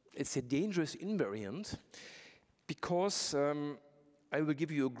 it's a dangerous invariant? Because I will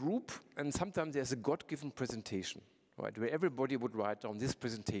give you a group, and sometimes there's a God-given presentation, right, where everybody would write down this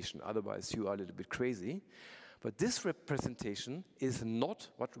presentation, otherwise you are a little bit crazy. But this representation is not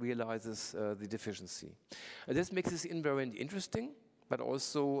what realizes the deficiency. And this makes this invariant interesting. but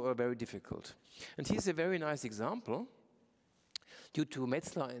also very difficult. And here's a very nice example due to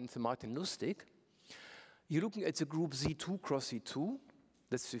Metzler and Martin Lustig. You're looking at the group Z2 cross Z2.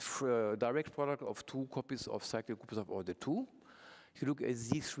 That's the direct product of two copies of cyclic groups of order 2. You look at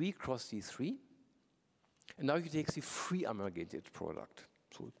Z3 cross Z3. And now you take the free amalgamated product.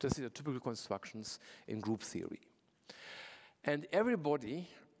 So this is the typical constructions in group theory. And everybody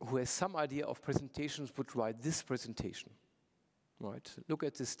who has some idea of presentations would write this presentation. Right? Look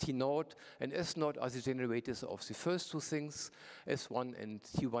at this T0 and S0 are the generators of the first two things. S1 and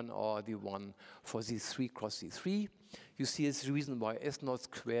T1 are the one for Z3 cross Z3. You see it's the reason why S0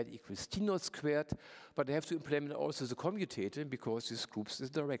 squared equals T0 squared, but I have to implement also the commutator because this group is a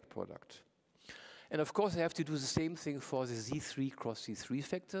direct product. And of course I have to do the same thing for the Z3 cross Z3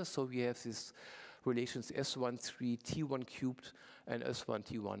 factor. So we have this relations S1, 3, T1 cubed, and S1,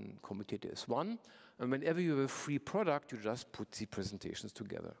 T1 commutator S1. And whenever you have a free product, you just put the presentations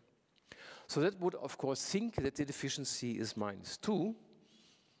together. So that would, of course, think that the efficiency is -2.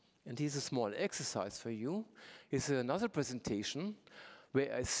 And here's a small exercise for you. It's another presentation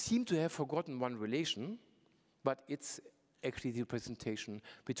where I seem to have forgotten one relation, but it's actually the presentation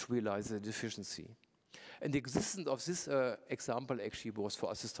which realizes the efficiency. And the existence of this example actually was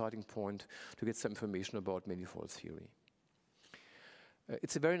for us a starting point to get some information about manifold theory.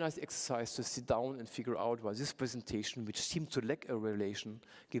 It's a very nice exercise to sit down and figure out why this presentation, which seems to lack a relation,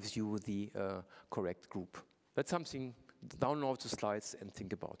 gives you the correct group. That's something, download the slides and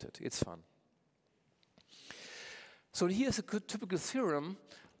think about it. It's fun. So here's a good typical theorem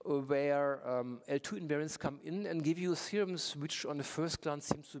where L2 invariants come in and give you theorems which on the first glance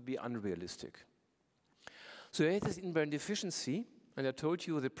seems to be unrealistic. So I had this invariant efficiency, and I told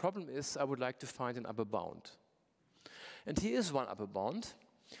you the problem is I would like to find an upper bound. And here is one upper bound.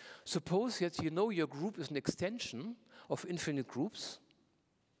 Suppose that you know your group is an extension of infinite groups,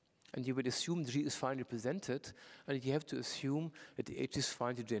 and you would assume G is finally presented, and you have to assume that the H is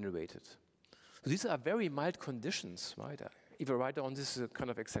finally generated. So these are very mild conditions, right? If I write down this kind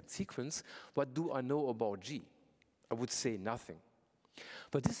of exact sequence, what do I know about G? I would say nothing.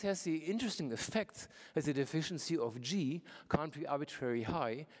 But this has the interesting effect that the efficiency of G can't be arbitrarily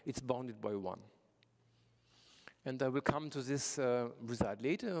high, it's bounded by 1. And I will come to this result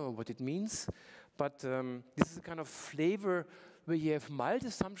later, or what it means. But this is a kind of flavor where you have mild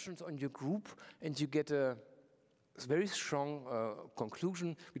assumptions on your group, and you get a very strong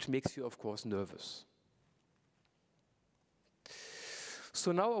conclusion, which makes you, of course, nervous.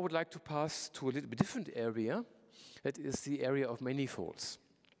 So now I would like to pass to a little bit different area. That is the area of manifolds.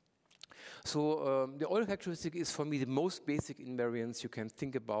 So the Euler characteristic is, for me, the most basic invariance you can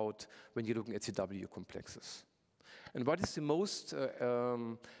think about when you're looking at the W complexes. And what is the most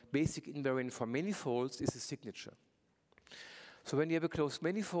basic invariant for manifolds is the signature. So when you have a closed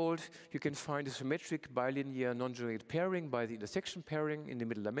manifold, you can find a symmetric bilinear non-generated pairing by the intersection pairing in the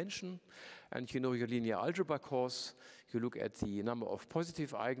middle dimension. And you know your linear algebra course. You look at the number of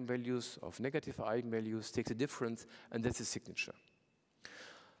positive eigenvalues, of negative eigenvalues, take the difference, and that's the signature.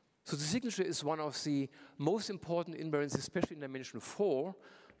 So the signature is one of the most important invariants, especially in dimension 4,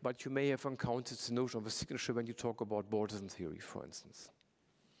 but you may have encountered the notion of a signature when you talk about Boltzmann theory, for instance.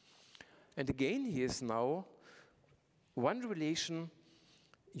 And again, here's now one relation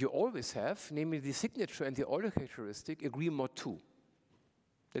you always have, namely the signature and the Euler characteristic agree mod 2.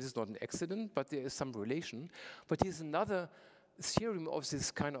 That is not an accident, but there is some relation. But here's another theorem of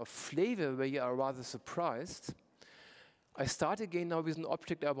this kind of flavor where you are rather surprised. I start again now with an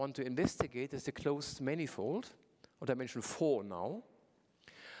object I want to investigate as a closed manifold, or dimension 4 now.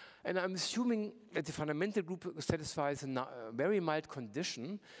 And I'm assuming that the fundamental group satisfies a very mild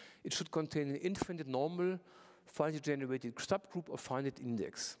condition. It should contain an infinite normal, finally generated subgroup of finite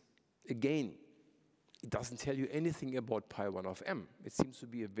index. Again, it doesn't tell you anything about pi 1 of m. It seems to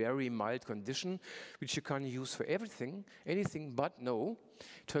be a very mild condition, which you can use for everything, anything but no.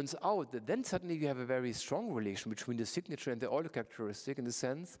 Turns out that then suddenly you have a very strong relation between the signature and the Euler characteristic in the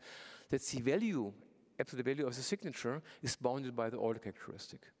sense that the value, absolute value of the signature is bounded by the Euler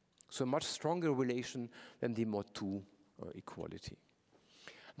characteristic. So a much stronger relation than the mod 2 equality.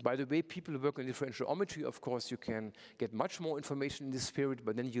 By the way, people who work in differential geometry, of course, you can get much more information in this spirit,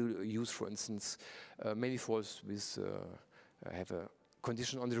 but then you use, for instance, manifolds with have a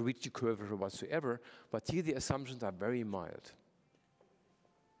condition on the Ricci curve or whatsoever, but here the assumptions are very mild.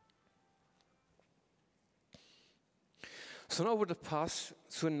 So now I would pass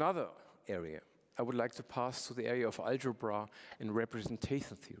to another area. I would like to pass to the area of algebra and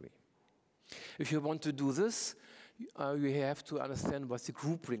representation theory. If you want to do this, you have to understand what the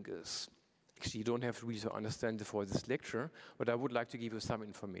group ring is. Actually, you don't have to really to understand it for this lecture, but I would like to give you some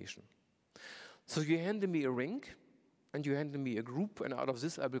information. So you handed me a ring, and you handed me a group, and out of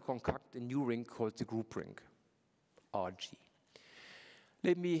this I will concoct a new ring called the group ring, RG.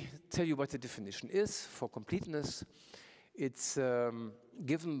 Let me tell you what the definition is for completeness. It's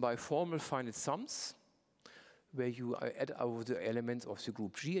given by formal finite sums, where you add over the elements of the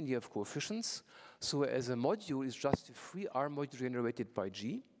group G and you have coefficients. So as a module is just a free R module generated by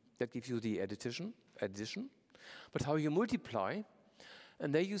G. That gives you the addition. But how you multiply,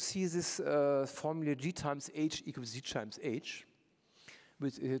 and there you see this formula G times H equals G times H.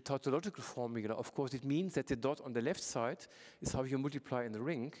 With a tautological formula, of course, it means that the dot on the left side is how you multiply in the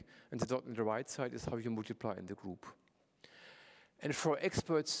ring, and the dot on the right side is how you multiply in the group. And for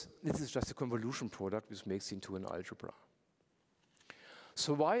experts, this is just a convolution product which makes it into an algebra.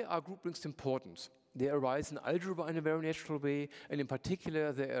 So why are group rings important? They arise in algebra in a very natural way, and in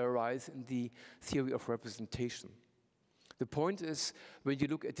particular, they arise in the theory of representation. The point is, when you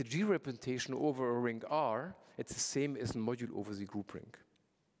look at the G representation over a ring R, it's the same as a module over the group ring.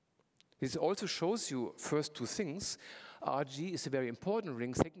 This also shows you, first, two things. RG is a very important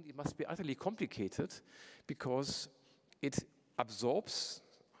ring. Second, it must be utterly complicated because it absorbs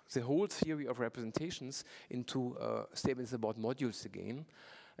the whole theory of representations into statements about modules again.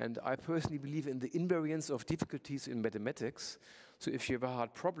 And I personally believe in the invariance of difficulties in mathematics. So if you have a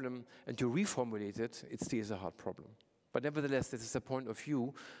hard problem and you reformulate it, it stays a hard problem. But nevertheless, this is a point of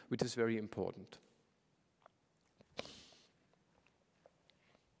view which is very important.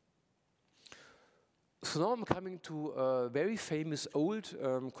 So now I'm coming to very famous old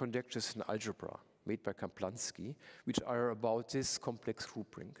conjectures in algebra made by Kaplansky, which are about this complex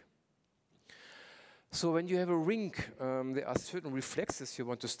group ring. So when you have a ring, there are certain reflexes you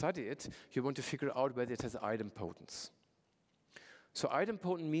want to study it. You want to figure out whether it has idempotence. So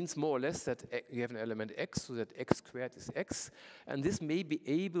idempotent means more or less that you have an element x, so that x squared is x, and this may be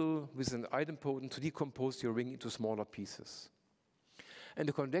able, with an idempotent, to decompose your ring into smaller pieces. And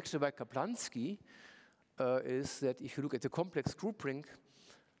the conjecture by Kaplansky is that if you look at the complex group ring,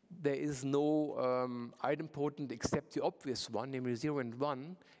 there is no idempotent except the obvious one, namely 0 and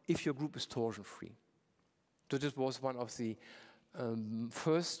 1, if your group is torsion-free. So this was one of the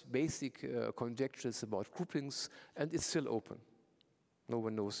first basic conjectures about groupings, and it's still open. No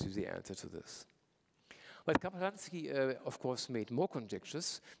one knows the answer to this. But Kaplansky, of course, made more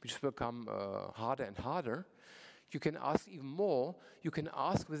conjectures, which become harder and harder. You can ask even more. You can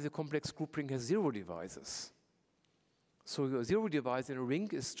ask whether the complex group ring has 0 divisors. So a 0 divisor in a ring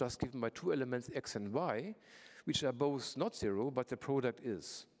is just given by two elements, x and y, which are both not 0, but the product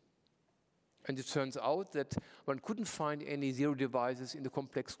is. And it turns out that one couldn't find any 0 divisors in the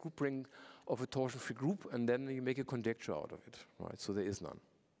complex group ring of a torsion-free group, and then you make a conjecture out of it, right? So there is none.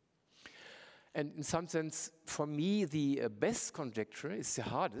 And in some sense, for me, the best conjecture is the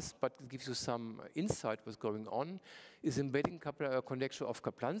hardest, but it gives you some insight what's going on, is embedding conjecture of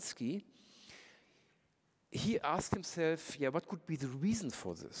Kaplansky. He asked himself, yeah, what could be the reason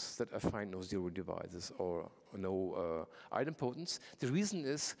for this, that I find no 0 divisors or no idempotence? The reason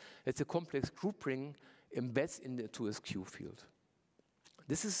is that the complex group ring embeds into a skew field.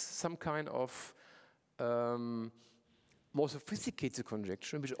 This is some kind of more sophisticated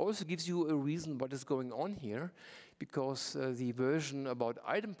conjecture, which also gives you a reason what is going on here, because the version about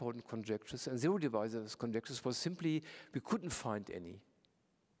idempotent conjectures and 0 divisors conjectures was simply we couldn't find any.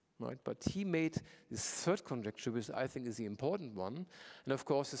 Right? But he made this third conjecture, which I think is the important one. And of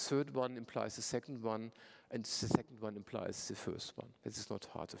course, the third one implies the second one, and the second one implies the first one. This is not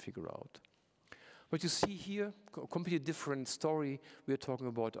hard to figure out. But you see here, a completely different story. We are talking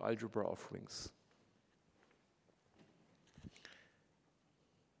about algebra of rings.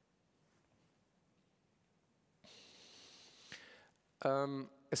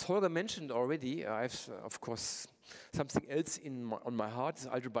 As Holger mentioned already, I have, of course, something else on my heart is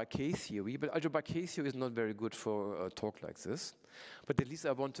algebra K theory, but algebra K theory is not very good for a talk like this. But at least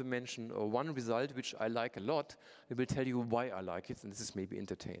I want to mention one result which I like a lot. I will tell you why I like it, and this is maybe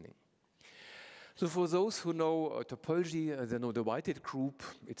entertaining. So for those who know topology, they know the Whitehead group.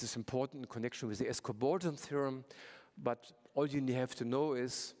 It is important in connection with the Escobar-Bolton theorem, but all you have to know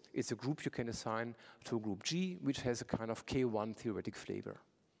is it's a group you can assign to a group G, which has a kind of K1 theoretic flavor.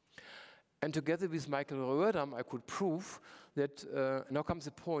 And together with Michael Roerdam, I could prove that now comes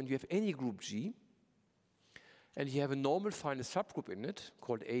the point, you have any group G, and you have a normal finite subgroup in it,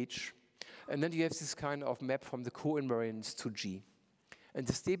 called H, and then you have this kind of map from the co-invariance to G. And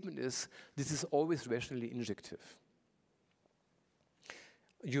the statement is, this is always rationally injective.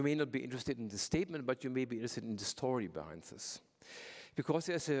 You may not be interested in the statement, but you may be interested in the story behind this. Because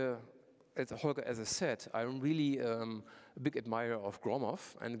there's a as I said, I'm really a big admirer of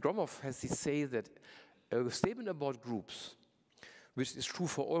Gromov. And Gromov has this say that a statement about groups, which is true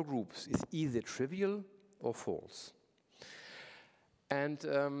for all groups, is either trivial or false. And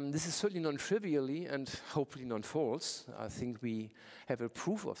this is certainly non-trivially and hopefully non-false. I think we have a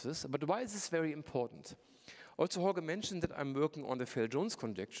proof of this. But why is this very important? Also, Jorge mentioned that I'm working on the Fell-Jones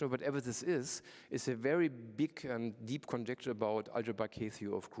conjecture. Whatever this is a very big and deep conjecture about algebraic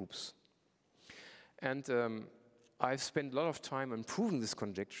K-theory of groups. And I've spent a lot of time on proving this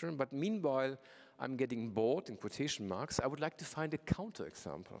conjecture, but meanwhile, I'm getting bored, in quotation marks. I would like to find a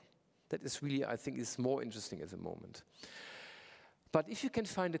counterexample. That is really, I think, is more interesting at the moment. But if you can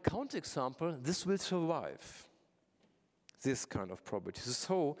find a counterexample, this will survive this kind of property.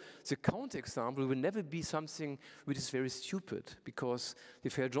 So the counterexample will never be something which is very stupid, because the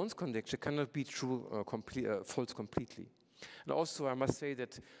Fell-Jones conjecture cannot be true, false completely. And also, I must say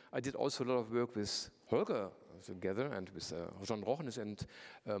that I did also a lot of work with Holger together and with John Rochnes and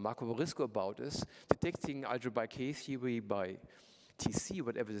Marco Morisco about this, detecting algebraic K-theory by TC,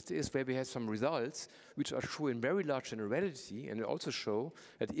 whatever this is, where we had some results which are true in very large generality, and also show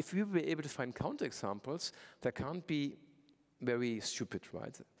that if we were able to find counterexamples, there can't be very stupid,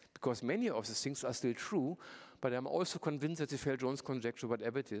 right? Because many of the things are still true, but I'm also convinced that the Fell-Jones conjecture,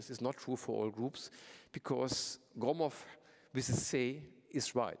 whatever it is not true for all groups, because Gromov, with his say,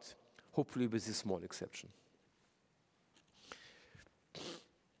 is right, hopefully with this small exception.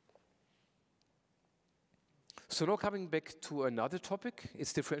 So now coming back to another topic,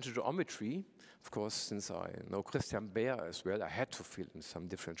 it's differential geometry. Of course, since I know Christian Baer as well, I had to fill in some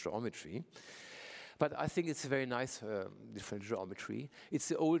differential geometry. But I think it's a very nice differential geometry. It's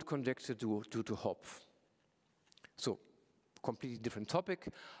the old conjecture due to Hopf. So, completely different topic.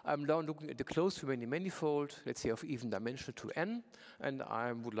 I'm now looking at the closed Riemannian manifold, let's say of even dimension to n, and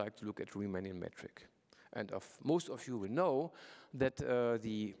I would like to look at Riemannian metric. And most of you will know that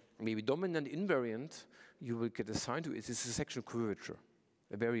the maybe dominant invariant you will get assigned to is the section curvature,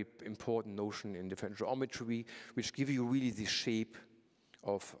 a very important notion in differential geometry, which gives you really the shape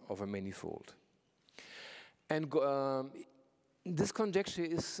of a manifold. And this conjecture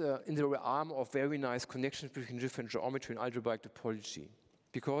is in the realm of very nice connections between differential geometry and algebraic topology.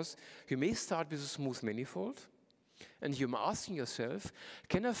 Because you may start with a smooth manifold, and you're asking yourself,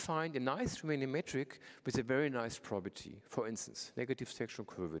 can I find a nice Riemannian metric with a very nice property? For instance, negative sectional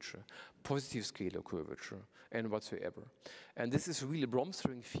curvature, positive scalar curvature, and whatsoever. And this is really a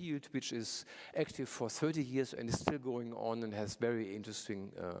Bromstering field, which is active for 30 years and is still going on and has very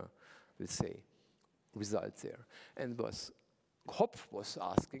interesting, let's say, results there. And what Hopf was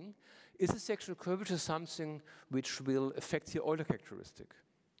asking, is the sectional curvature something which will affect the Euler characteristic?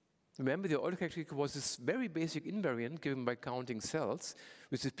 Remember, the Euler characteristic was this very basic invariant given by counting cells,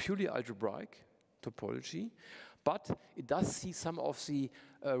 which is purely algebraic topology, but it does see some of the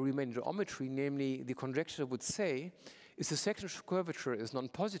Riemannian geometry, namely the conjecture would say, if the sectional curvature is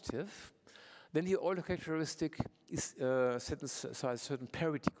non-positive, then the Euler characteristic is satisfies a certain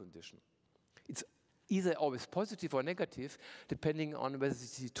parity condition. It's either always positive or negative, depending on whether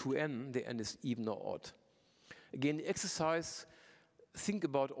the 2n, the n is even or odd. Again, the exercise, think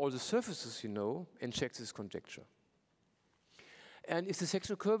about all the surfaces you know and check this conjecture. And if the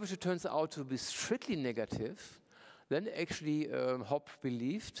sectional curvature turns out to be strictly negative, then actually Hopf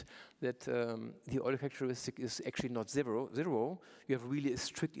believed that the Euler characteristic is actually not zero. You have really a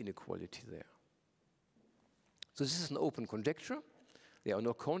strict inequality there. So this is an open conjecture. There are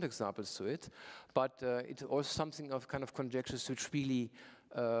no counterexamples to it, but it's also something of kind of conjectures which really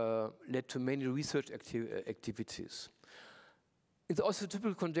led to many research activities. It's also a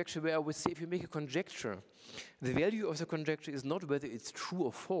typical conjecture where I would say if you make a conjecture, the value of the conjecture is not whether it's true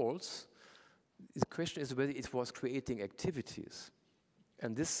or false. The question is whether it was creating activities.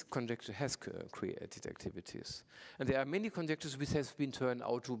 And this conjecture has created activities. And there are many conjectures which have been turned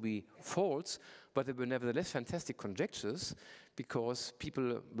out to be false, but they were nevertheless fantastic conjectures because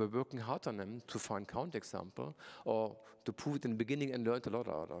people were working hard on them to find counterexample or to prove it in the beginning and learned a lot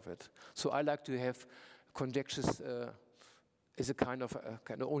out of it. So I like to have conjectures as a kind of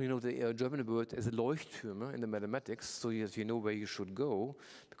only know the German word as a Leuchttürme in the mathematics, so you know where you should go,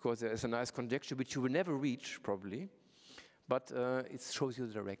 because there is a nice conjecture which you will never reach probably, but it shows you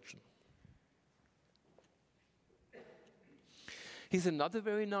the direction. Here's another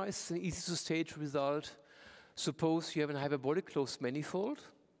very nice and easy to state result. Suppose you have a hyperbolic closed manifold.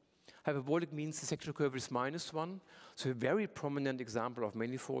 Hyperbolic means the sectional curve is -1, so a very prominent example of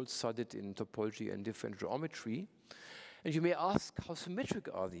manifolds studied in topology and differential geometry. And you may ask, how symmetric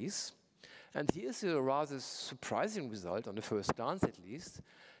are these? And here's a rather surprising result, on the first glance at least.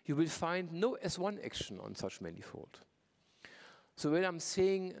 You will find no S1 action on such manifold. So when I'm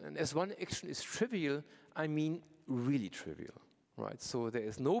saying an S1 action is trivial, I mean really trivial, right? So there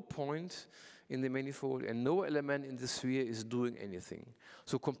is no point in the manifold and no element in the sphere is doing anything.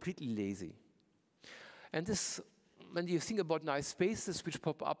 So completely lazy. And this, when you think about nice spaces which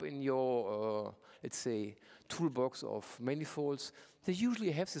pop up in your, let's say, toolbox of manifolds, they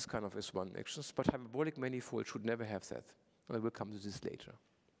usually have this kind of S1 actions, but hyperbolic manifold should never have that. I will come to this later.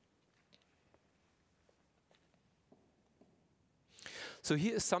 So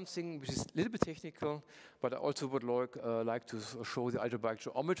here is something which is a little bit technical, but I also would like to show the algebraic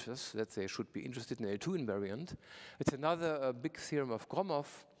geometers that they should be interested in L2 invariant. It's another big theorem of Gromov.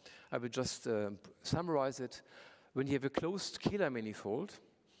 I will just summarize it. When you have a closed scalar manifold,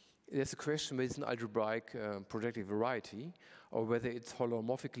 there's a question whether it's an algebraic projective variety or whether it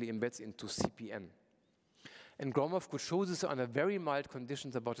holomorphically embeds into CPN. And Gromov could show this under very mild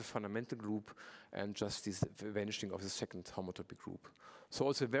conditions about the fundamental group and just this vanishing of the second homotopy group. So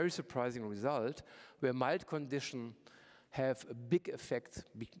also a very surprising result where mild conditions have a big effect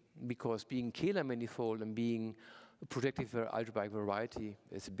because being Kähler manifold and being a projective algebraic variety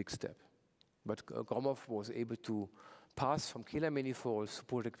is a big step. But Gromov was able to pass from Kähler manifolds to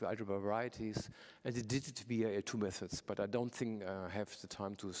projective algebra varieties, and he did it via L2 methods. But I don't think I have the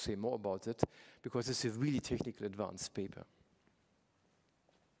time to say more about it because it's a really technical advanced paper.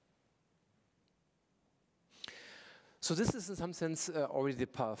 So this is in some sense already the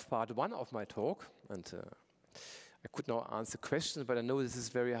part one of my talk, and I could now answer questions, but I know this is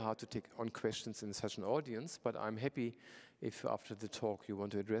very hard to take on questions in such an audience, but I'm happy if after the talk you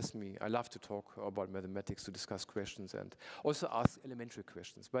want to address me. I love to talk about mathematics, to discuss questions, and also ask elementary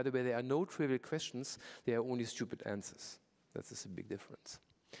questions. By the way, there are no trivial questions, there are only stupid answers. That is a big difference.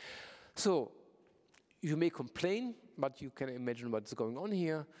 So, you may complain, but you can imagine what's going on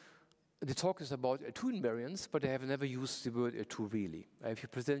here. The talk is about L2 invariance, but I have never used the word L2 really. I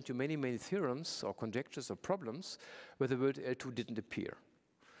have presented you many, many theorems or conjectures or problems where the word L2 didn't appear.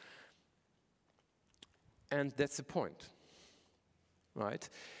 And that's the point, right?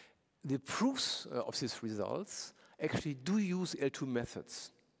 The proofs of these results actually do use L2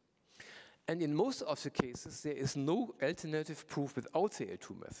 methods. And in most of the cases, there is no alternative proof without the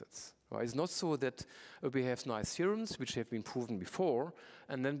L2 methods. Right? It's not so that we have nice theorems which have been proven before,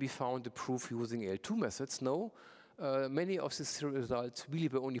 and then we found the proof using L2 methods. No, many of these results really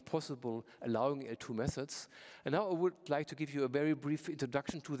were only possible allowing L2 methods. And now I would like to give you a very brief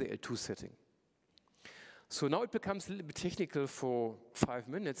introduction to the L2 setting. So now it becomes a little bit technical for 5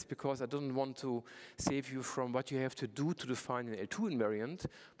 minutes because I don't want to save you from what you have to do to define an L2 invariant.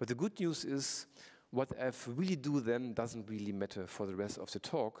 But the good news is what I really do then doesn't really matter for the rest of the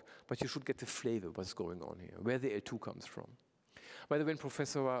talk, but you should get the flavor of what's going on here, where the L2 comes from. By the way,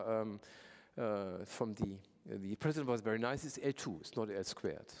 Professor from the president was very nice, it's L2, it's not L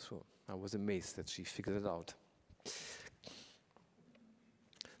squared. So I was amazed that she figured it out.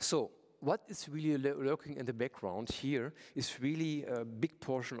 So, what is really lurking in the background here is really a big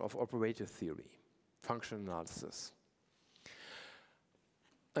portion of operator theory, function analysis.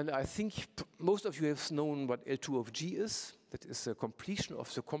 And I think most of you have known what L2 of G is. That is a completion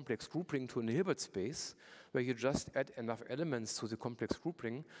of the complex group ring to a Hilbert space, where you just add enough elements to the complex group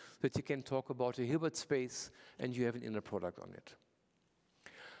ring that you can talk about a Hilbert space and you have an inner product on it.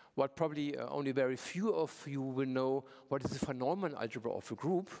 What probably only very few of you will know, what is the von Neumann algebra of a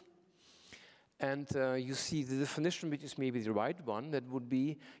group. And you see the definition, which is maybe the right one, that would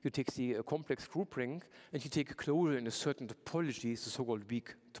be you take the complex group ring and you take a closure in a certain topology, the so-called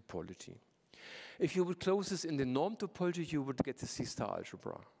weak topology. If you would close this in the norm topology, you would get the C-star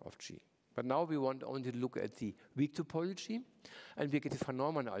algebra of G. But now we want only to look at the weak topology, and we get the von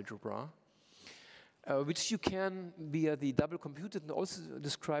Neumann algebra, which you can, via the double computed, and also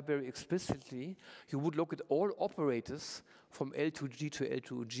describe very explicitly. You would look at all operators from L2G to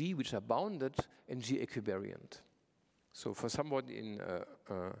L2G, which are bounded and G equivariant. So for someone in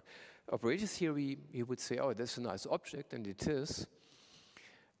operator theory, you would say, oh, that's a nice object, and it is,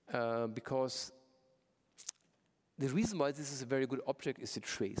 because the reason why this is a very good object is the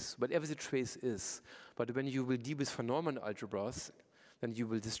trace, whatever the trace is. But when you will deal with von Neumann algebras, then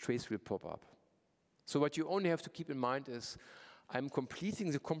this trace will pop up. So what you only have to keep in mind is I'm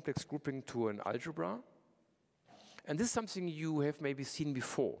completing the complex grouping to an algebra. And this is something you have maybe seen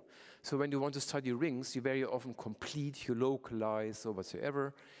before. So when you want to study rings, you very often complete, you localize, or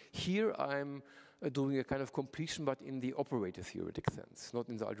whatsoever. Here I'm doing a kind of completion, but in the operator theoretic sense, not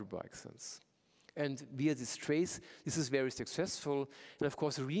in the algebraic sense. And via this trace, this is very successful. And of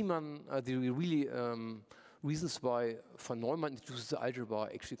course, Riemann, the really reasons why von Neumann introduces the algebra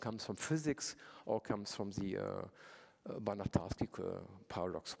actually comes from physics or comes from the Banach-Tarski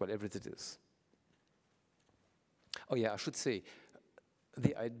paradox, whatever it is. Oh yeah, I should say,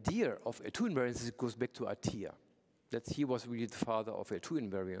 the idea of L2 invariance goes back to Atiyah. That he was really the father of L2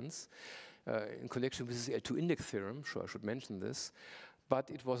 invariance in connection with the L2 index theorem. Sure, I should mention this. But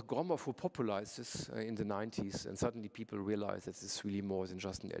it was Gromov who popularized this in the 90s, and suddenly people realized that it's really more than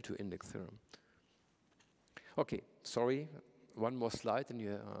just an L2 index theorem. Okay, sorry, one more slide and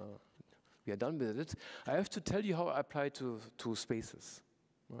we are done with it. I have to tell you how I apply to spaces.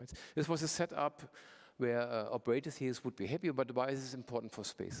 Right? This was a setup where operator theories would be happy, but why is this important for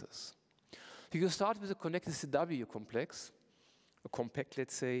spaces? You can start with a connected CW complex, a compact,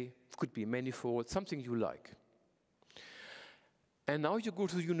 let's say, could be manifold, something you like. And now you go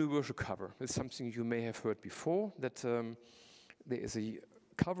to the universal cover. It's something you may have heard before, that there is a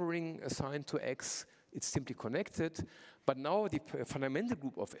covering assigned to X. It's simply connected. But now the fundamental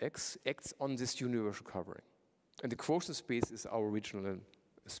group of X acts on this universal covering. And the quotient space is our original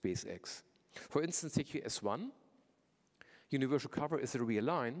space X. For instance, take here S1. Universal cover is a real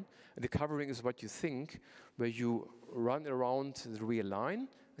line. And the covering is what you think, where you run around the real line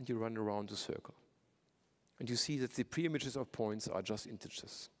and you run around the circle. And you see that the pre-images of points are just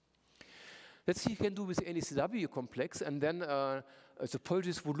integers. Let's see what you can do with any CW complex, and then the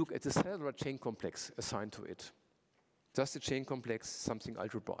topologists would look at the cellular chain complex assigned to it. Just the chain complex, something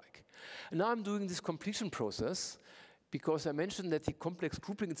algebraic. And now I'm doing this completion process because I mentioned that the complex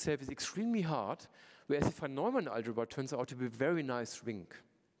grouping itself is extremely hard, whereas the von Neumann algebra turns out to be a very nice ring.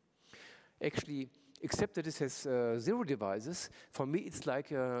 Actually, except that it has 0 divisors, for me it's like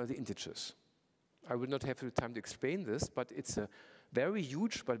the integers. I will not have the time to explain this, but it's a very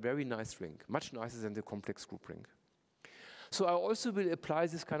huge but very nice ring, much nicer than the complex group ring. So I also will apply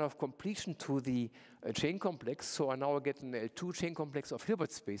this kind of completion to the chain complex. So I now get an L2 chain complex of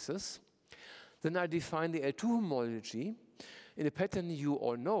Hilbert spaces. Then I define the L2 homology in a pattern you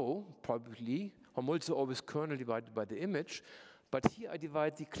all know, probably. Homology is always kernel divided by the image. But here I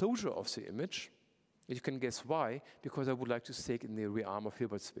divide the closure of the image. And you can guess why, because I would like to stake in the rearm of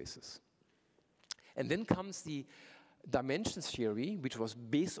Hilbert spaces. And then comes the dimensions theory, which was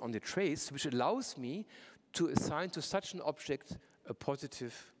based on the trace, which allows me to assign to such an object a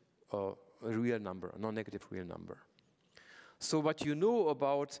positive real number, a non-negative real number. So what you know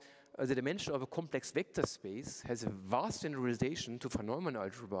about the dimension of a complex vector space has a vast generalization to von Neumann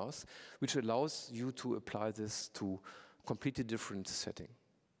algebras, which allows you to apply this to a completely different setting.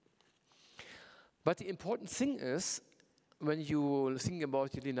 But the important thing is, when you think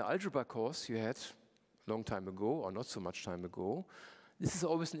about the linear algebra course you had a long time ago, or not so much time ago, this is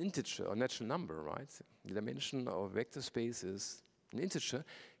always an integer, or natural number, right? The dimension of a vector space is an integer.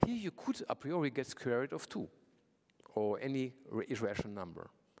 Here you could a priori get square root of 2, or any irrational number.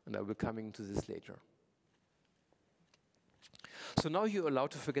 And I will come into this later. So now you're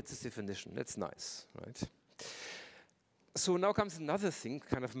allowed to forget this definition. That's nice, right? So now comes another thing,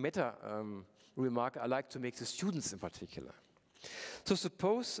 kind of meta remark I like to make to students in particular. So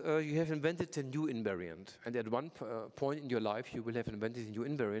suppose you have invented a new invariant, and at one point in your life you will have invented a new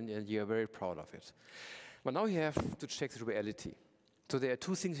invariant and you are very proud of it. But now you have to check the reality. So there are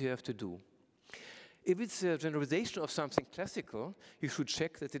 2 things you have to do. If it's a generalization of something classical, you should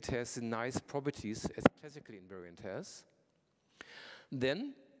check that it has the nice properties as a classical invariant has.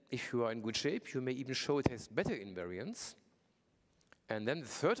 Then, if you are in good shape, you may even show it has better invariance. And then the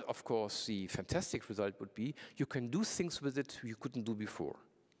third, of course, the fantastic result would be you can do things with it you couldn't do before.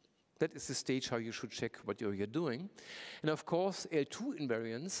 That is the stage how you should check what you're doing. And of course, L2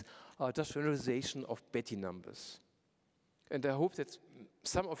 invariants are just generalization of Betti numbers. And I hope that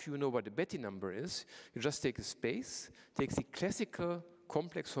some of you know what a Betti number is. You just take a space, take the classical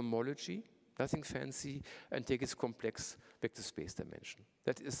complex homology, nothing fancy, and take its complex vector space dimension.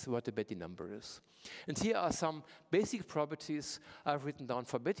 That is what a Betti number is. And here are some basic properties I've written down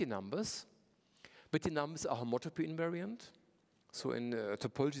for Betti numbers. Betti numbers are homotopy invariant. So in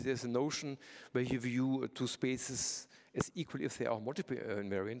topology, there's a notion where you view 2 spaces as equal if they are homotopy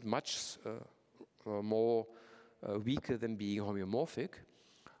invariant, much more weaker than being homeomorphic.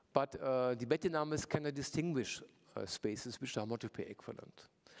 But the Betti numbers cannot distinguish spaces which are homotopy equivalent.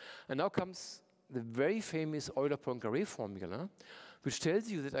 And now comes the very famous Euler-Poincare formula, which tells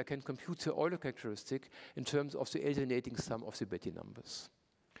you that I can compute the Euler characteristic in terms of the alternating sum of the Betti numbers.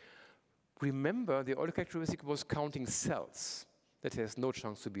 Remember, the Euler characteristic was counting cells. That has no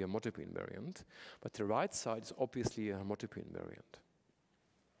chance to be a homotopy invariant, but the right side is obviously a homotopy invariant.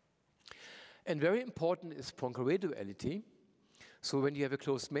 And very important is Poincare duality. So when you have a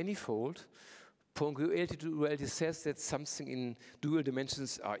closed manifold, Poincare duality says that something in dual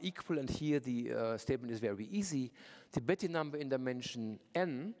dimensions are equal, and here the statement is very easy. The Betti number in dimension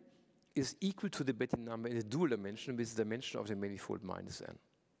n is equal to the Betti number in the dual dimension with the dimension of the manifold minus n.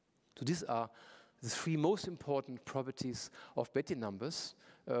 So these are the three most important properties of Betti numbers,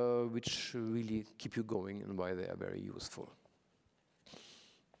 which really keep you going and why they are very useful.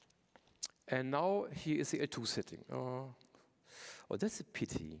 And now here is the L2 setting. Oh, that's a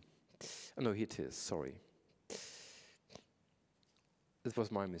pity. Oh, no, here it is, sorry. This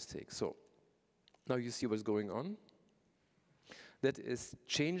was my mistake. So now you see what's going on. That is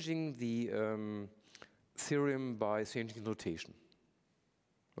changing the theorem by changing notation.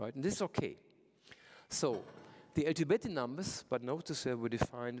 Right? And this is okay. So the L2 Betti numbers, but notice they were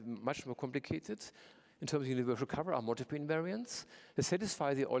defined much more complicated in terms of universal cover, are multiple invariants. They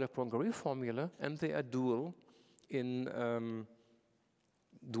satisfy the Euler-Poincare formula, and they are dual in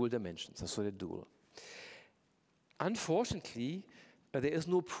dual dimensions, so they're dual. Unfortunately, there is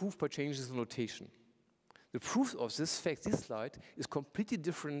no proof by changing the notation. The proof of this fact, this slide, is completely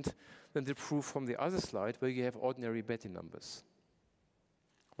different than the proof from the other slide where you have ordinary Betti numbers,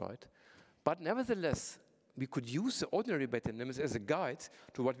 right? But nevertheless, we could use the ordinary Betti numbers as a guide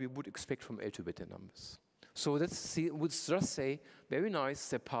to what we would expect from L2 Betti numbers. So let's see, would just say, very nice,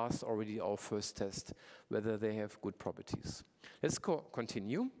 they passed already our first test, whether they have good properties. Let's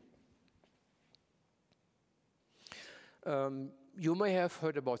continue. You may have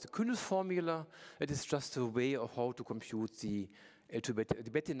heard about the Kühnel formula. It is just a way of how to compute the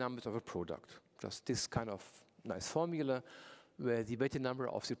Betti numbers of a product. Just this kind of nice formula where the Betti number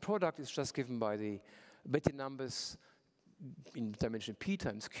of the product is just given by the Betti numbers in dimension p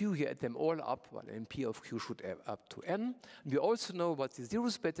times q. You add them all up, and p of q should add up to n. And we also know what the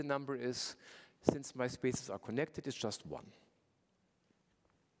zeroth Betti number is. Since my spaces are connected, it's just 1.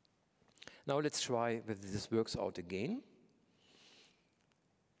 Now let's try whether this works out again.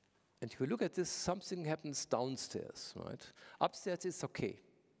 And if you look at this, something happens downstairs, right? Upstairs it's okay.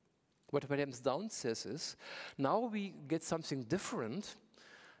 What happens downstairs is, now we get something different.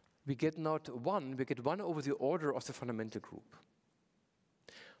 We get not 1, we get 1 over the order of the fundamental group.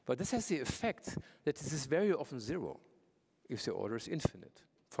 But this has the effect that this is very often 0 if the order is infinite.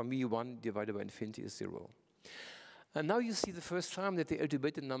 For me, 1 divided by infinity is 0. And now you see the first time that the L2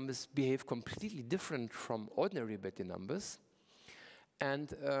 Betti numbers behave completely different from ordinary Betti numbers. And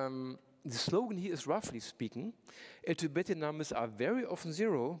the slogan here is, roughly speaking, L2 Betti numbers are very often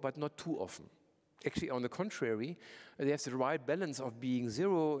 0, but not too often. Actually, on the contrary, they have the right balance of being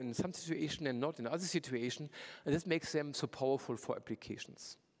 0 in some situation and not in other situation, and this makes them so powerful for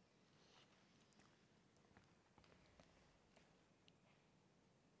applications.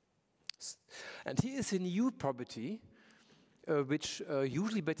 And here is a new property which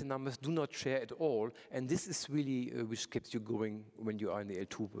usually Betti numbers do not share at all, and this is really which keeps you going when you are in the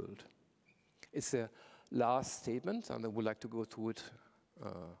L2 world. It's the last statement, and I would like to go through it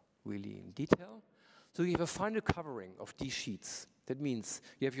really in detail. So you have a final covering of these sheets. That means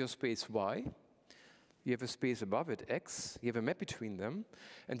you have your space y, you have a space above it, x, you have a map between them,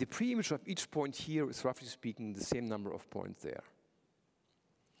 and the pre-image of each point here is, roughly speaking, the same number of points there.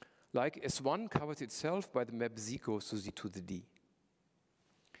 Like S1 covers itself by the map z goes to z to the d.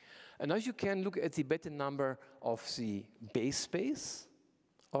 And now you can look at the Betti number of the base space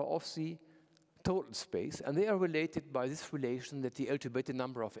or of the total space, and they are related by this relation that the L2 Betti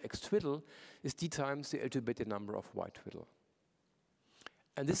number of x twiddle is d times the L2 Betti number of y twiddle.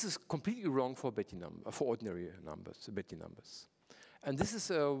 And this is completely wrong for for ordinary numbers, Betti numbers. And this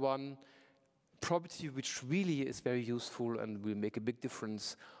is one property which really is very useful and will make a big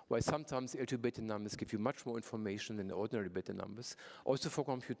difference, why sometimes the L2 Betti numbers give you much more information than the ordinary Betti numbers, also for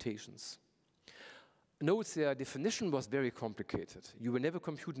computations. Note their definition was very complicated. You will never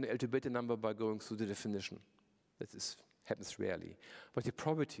compute an L2 Betti number by going through the definition. That happens rarely. But the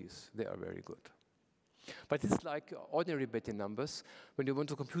properties, they are very good. But it's like ordinary Betti numbers. When you want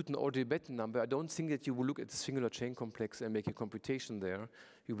to compute an ordinary Betti number, I don't think that you will look at the singular chain complex and make a computation there.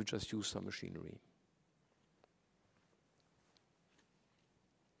 You will just use some machinery.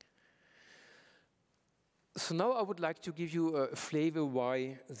 So now I would like to give you a flavor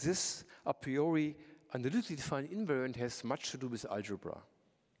why this a priori analytically defined invariant has much to do with algebra.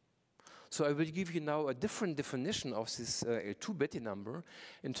 So I will give you now a different definition of this L2 Betti number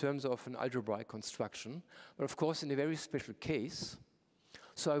in terms of an algebraic construction, but of course in a very special case.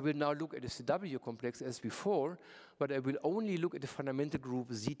 So I will now look at the CW complex as before, but I will only look at the fundamental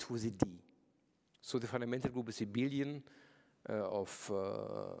group Z to the D. So the fundamental group is abelian of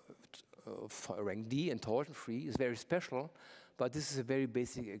for rank D and torsion-free is very special, but this is a very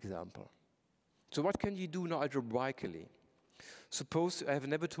basic example. So what can you do now algebraically? Suppose I have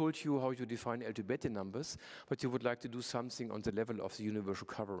never told you how you define L2 beta numbers, but you would like to do something on the level of the universal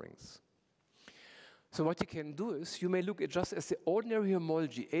coverings. So what you can do is you may look at just as the ordinary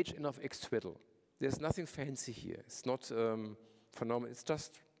homology Hn of x twiddle. There's nothing fancy here. It's not phenomenal. It's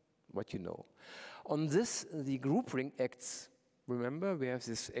just what you know. On this, the group ring acts. Remember, we have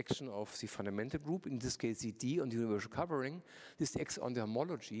this action of the fundamental group, in this case ZD on the universal covering. This acts on the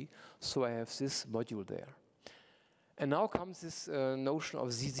homology, so I have this module there. And now comes this notion of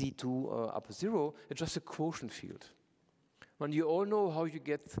ZZ2 up 0. It's just a quotient field. When you all know how you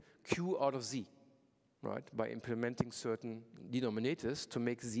get Q out of Z, right? By implementing certain denominators to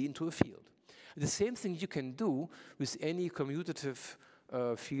make Z into a field. The same thing you can do with any commutative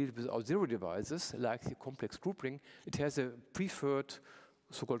field without zero divisors, like the complex group ring. It has a preferred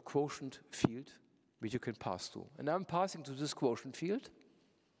so-called quotient field which you can pass to. And I'm passing to this quotient field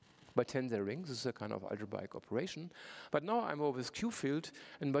by tensor-ring. This is a kind of algebraic operation. But now I'm over this Q field,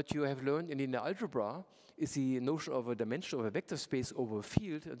 and what you have learned in linear algebra is the notion of a dimension of a vector space over a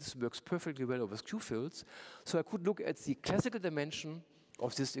field, and this works perfectly well over Q fields. So I could look at the classical dimension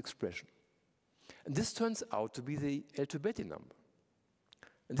of this expression. And this turns out to be the L2 beta number.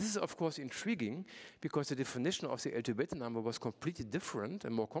 And this is, of course, intriguing, because the definition of the L2 beta number was completely different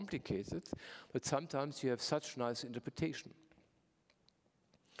and more complicated, but sometimes you have such nice interpretation.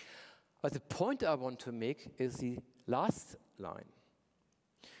 But the point I want to make is the last line.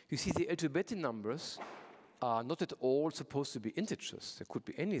 You see, the L2 beta numbers are not at all supposed to be integers. There could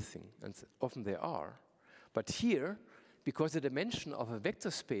be anything, and often they are. But here, because the dimension of a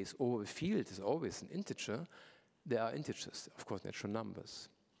vector space over a field is always an integer, there are integers, of course, natural numbers.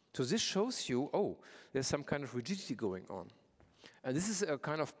 So this shows you, oh, there's some kind of rigidity going on. And this is a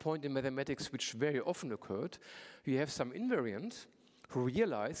kind of point in mathematics which very often occurred. You have some invariant who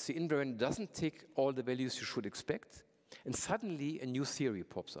realize the invariant doesn't take all the values you should expect, and suddenly a new theory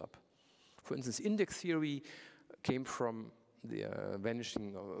pops up. For instance, index theory came from the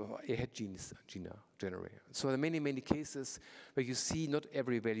vanishing of a head generator. So there are many, many cases where you see not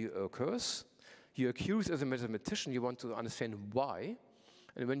every value occurs. You're curious as a mathematician, you want to understand why.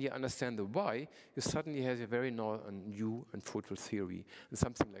 And when you understand the why, you suddenly have a very new and fruitful theory. And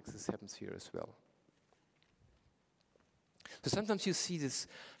something like this happens here as well. So sometimes you see this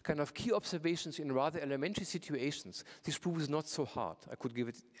kind of key observations in rather elementary situations. This proof is not so hard. I could give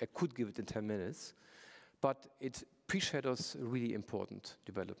it in 10 minutes, but it pre-shadows really important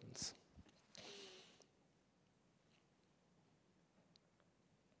developments.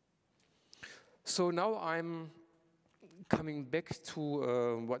 So now I'm coming back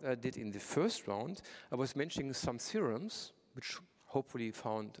to what I did in the first round. I was mentioning some theorems, which hopefully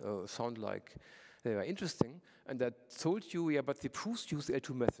sound like they were interesting, and I told you, yeah, but the proofs use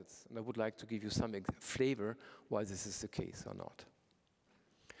L2 methods, and I would like to give you some flavor why this is the case or not.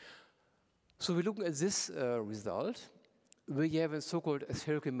 So we're looking at this result, where you have a so-called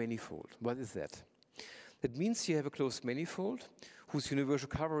spherical manifold. What is that? That means you have a closed manifold whose universal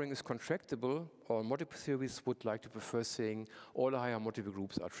covering is contractible, or multiple theories would like to prefer saying all higher multiple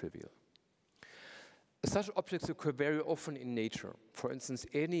groups are trivial. Such objects occur very often in nature. For instance,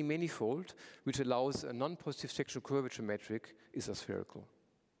 any manifold which allows a non-positive sectional curvature metric is aspherical.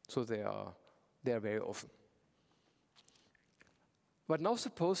 So they are very often. But now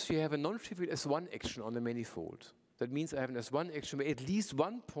suppose you have a non-trivial S1 action on the manifold. That means I have an S1 action where at least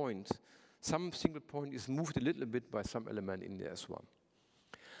one point, some single point is moved a little bit by some element in the S1.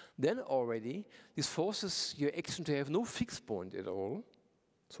 Then already, this forces your action to have no fixed point at all.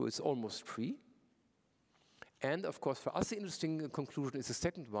 So it's almost free. And of course, for us, the interesting conclusion is the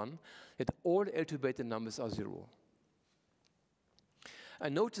second one, that all L2 beta numbers are 0. I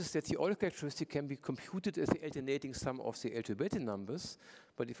noticed that the Euler characteristic can be computed as the alternating sum of the L2 beta numbers,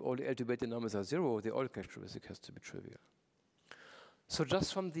 but if all the L2 beta numbers are 0, the Euler characteristic has to be trivial. So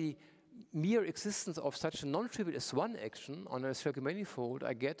just from the mere existence of such a non-trivial S1 action on a spherical manifold,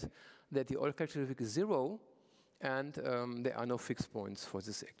 I get that the Euler characteristic is 0, and there are no fixed points for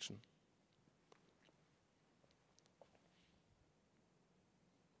this action.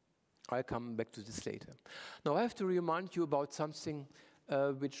 I'll come back to this later. Now I have to remind you about something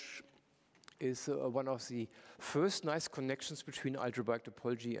which is one of the first nice connections between algebraic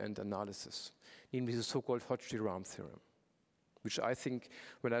topology and analysis, namely the so-called Hodge-de-Rham theorem, which I think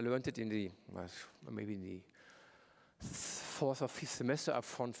when I learned it in the, maybe in the 4th or 5th semester, I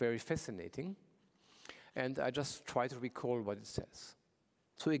found very fascinating. And I just try to recall what it says.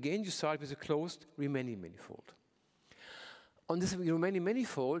 So again, you start with a closed Riemannian manifold. On this Riemannian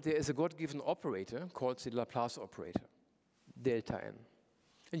manifold, there is a God-given operator called the Laplace operator, delta n.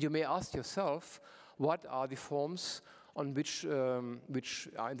 And you may ask yourself, what are the forms on which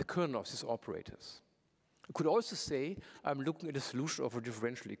are in the kernel of these operators? You could also say, I'm looking at a solution of a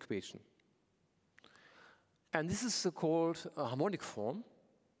differential equation. And this is called a harmonic form.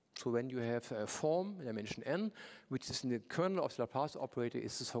 So when you have a form in dimension n, which is in the kernel of the Laplace operator,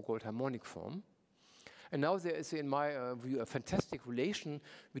 is the so-called harmonic form. And now there is, in my view, a fantastic relation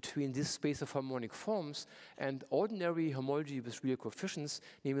between this space of harmonic forms and ordinary homology with real coefficients,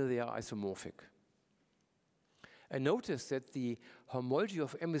 namely they are isomorphic. And notice that the homology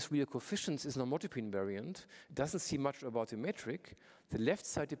of M with real coefficients is normotopy invariant. It doesn't see much about the metric. The left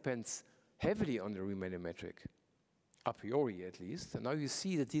side depends heavily on the Riemannian metric, a priori at least. And now you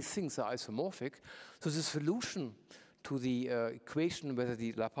see that these things are isomorphic. So the solution to the equation whether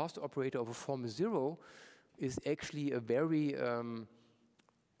the Laplace operator of a form is 0 is actually a very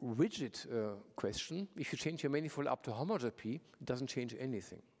rigid question. If you change your manifold up to homotopy, it doesn't change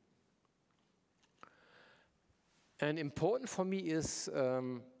anything. And important for me is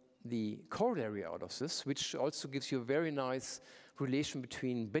the corollary out of this, which also gives you a very nice relation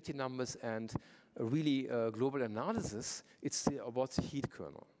between Betti numbers and a really global analysis. It's about the heat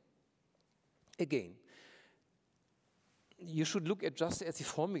kernel. Again, you should look at just at the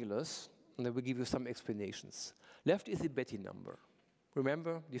formulas, and I will give you some explanations. Left is the Betti number.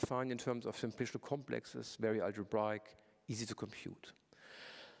 Remember, defined in terms of simplicial complexes, very algebraic, easy to compute.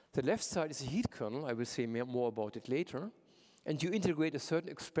 The left side is a heat kernel. I will say more about it later. And you integrate a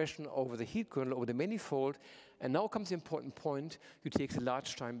certain expression over the heat kernel, over the manifold. And now comes the important point. You take the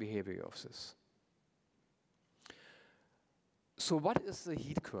large time behavior of this. So what is the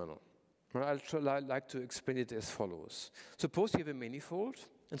heat kernel? Well, I'll like to explain it as follows. Suppose you have a manifold,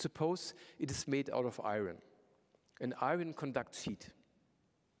 and suppose it is made out of iron. And iron conducts heat.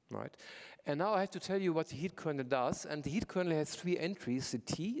 Right? And now I have to tell you what the heat kernel does. And the heat kernel has 3 entries. The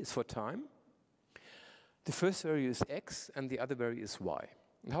T is for time. The first value is x, and the other value is y.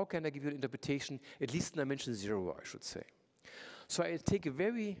 And how can I give you an interpretation, at least in dimension 0, I should say? So I take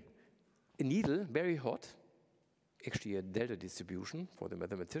a needle, very hot, actually a delta distribution for the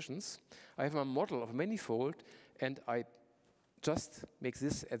mathematicians. I have my model of a manifold, and I just make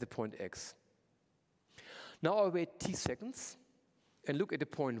this at the point x. Now I wait t seconds, and look at the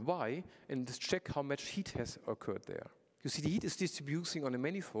point y, and just check how much heat has occurred there. You see the heat is distributing on a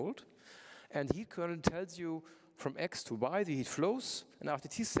manifold, and the heat kernel tells you from x to y the heat flows, and after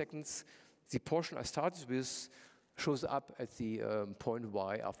t seconds, the portion I started with shows up at the point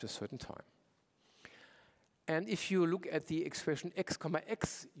y after a certain time. And if you look at the expression x comma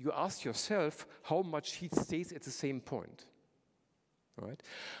x, you ask yourself how much heat stays at the same point. All right?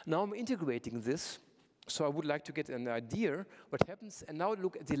 Now I'm integrating this. So I would like to get an idea what happens, and now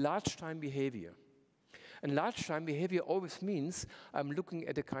look at the large time behavior. And large time behavior always means I'm looking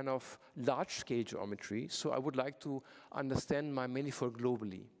at a kind of large scale geometry, so I would like to understand my manifold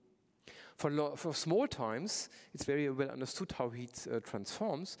globally. For small times, it's very well understood how heat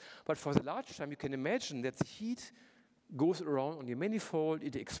transforms, but for the large time, you can imagine that the heat goes around on your manifold,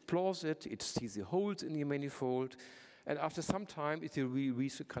 it explores it sees the holes in your manifold, and after some time, it will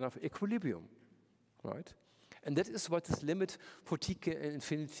reach a kind of equilibrium. Right? And that is what this limit for T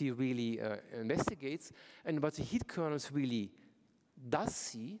infinity really investigates. And what the heat kernels really does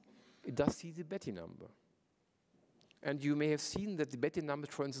see, it does see the Betti number. And you may have seen that the Betti number,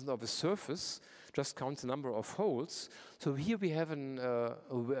 for instance, of a surface just counts the number of holes. So here we have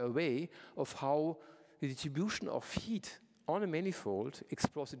a way of how the distribution of heat on a manifold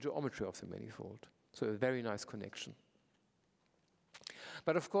explores the geometry of the manifold. So a very nice connection.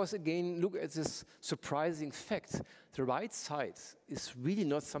 But of course, again, look at this surprising fact. The right side is really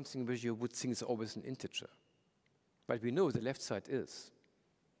not something which you would think is always an integer. But we know the left side is.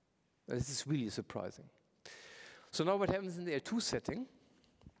 This is really surprising. So now what happens in the L2 setting?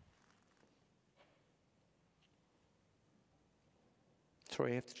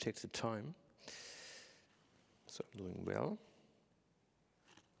 Sorry, I have to check the time. So I'm doing well.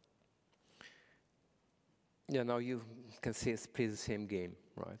 Yeah, now you can say play the same game,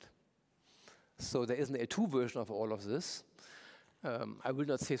 right? So there is an L2 version of all of this. I will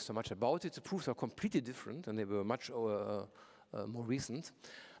not say so much about it. The proofs are completely different, and they were much more recent.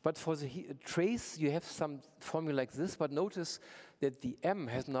 But for the trace, you have some formula like this, but notice that the M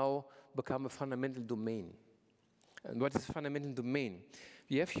has now become a fundamental domain. And what is a fundamental domain?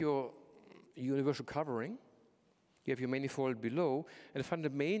 You have your universal covering, you have your manifold below, and the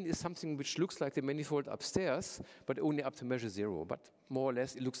fundamental domain is something which looks like the manifold upstairs, but only up to measure 0. But more or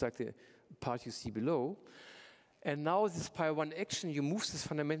less, it looks like the part you see below. And now this pi1 action, you move this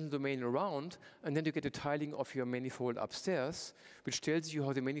fundamental domain around, and then you get a tiling of your manifold upstairs, which tells you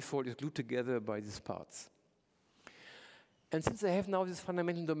how the manifold is glued together by these parts. And since I have now this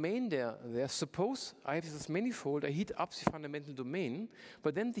fundamental domain there, suppose I have this manifold, I heat up the fundamental domain,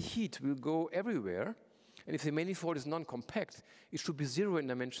 but then the heat will go everywhere, and if the manifold is non-compact, it should be 0 in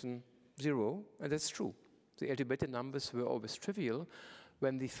dimension 0, and that's true. The L2 beta numbers were always trivial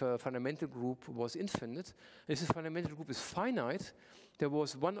when the fundamental group was infinite. And if the fundamental group is finite, there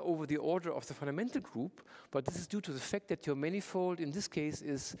was 1 over the order of the fundamental group, but this is due to the fact that your manifold in this case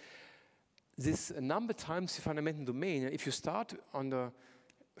is this number times the fundamental domain. And if you start on the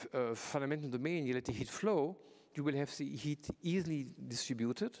fundamental domain, you let the heat flow, you will have the heat easily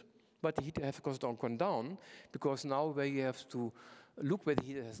distributed, but the heat has gone down, because now where you have to look where the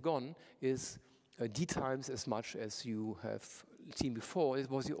heat has gone is d times as much as you have seen before. It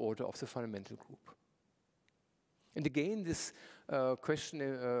was the order of the fundamental group. And again, this question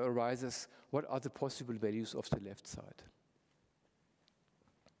arises, what are the possible values of the left side?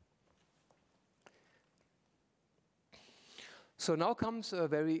 So now comes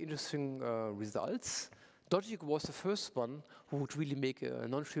very interesting results. Dodgik was the first one who would really make a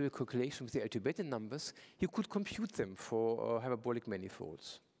non-trivial calculation with the L2 beta numbers. He could compute them for hyperbolic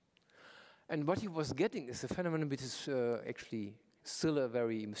manifolds. And what he was getting is a phenomenon which is actually still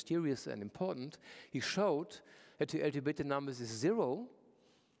very mysterious and important. He showed that the L2 beta numbers is 0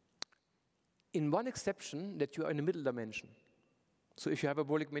 in one exception, that you are in the middle dimension. So if your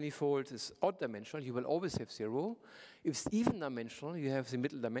hyperbolic manifold is odd dimensional, you will always have 0. If it's even dimensional, you have the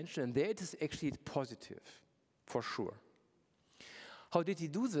middle dimension, and there it is actually positive, for sure. How did he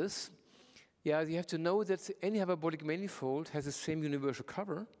do this? Yeah, you have to know that any hyperbolic manifold has the same universal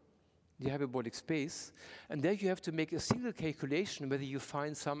cover, the hyperbolic space, and there you have to make a single calculation whether you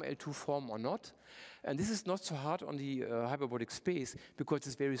find some L2 form or not. And this is not so hard on the hyperbolic space because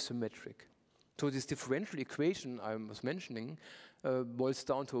it's very symmetric. So this differential equation I was mentioning boils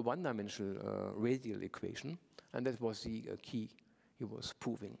down to a one-dimensional radial equation, and that was the key he was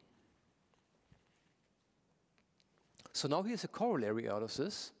proving. So now here's a corollary out of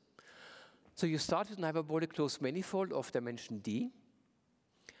this. So you start with an hyperbolic closed manifold of dimension d,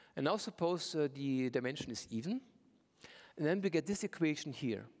 and now suppose the dimension is even, and then we get this equation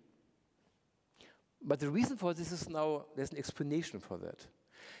here. But the reason for this is now, there's an explanation for that.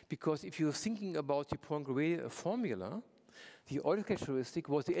 Because if you're thinking about the Poincare formula, the Euler characteristic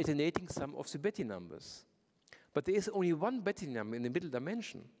was the alternating sum of the Betti numbers. But there is only one Betti number in the middle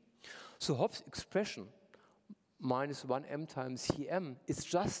dimension. So Hopf's expression, minus 1m times Cm, is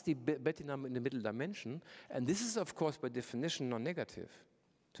just the Betti number in the middle dimension. And this is, of course, by definition, non-negative.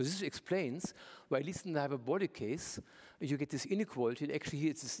 So this explains why, at least in the hyperbolic case, you get this inequality. And actually, here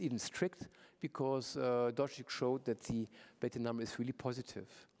it's even strict because Dodgik showed that the Betti number is really positive.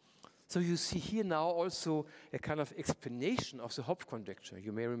 So you see here now also a kind of explanation of the Hopf conjecture,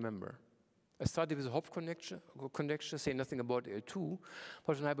 you may remember. I started with the Hopf conjecture, saying nothing about L2,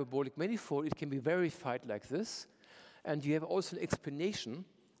 but in hyperbolic manifold, it can be verified like this. And you have also an explanation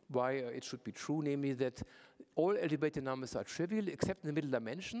why it should be true, namely that all L2 beta numbers are trivial except in the middle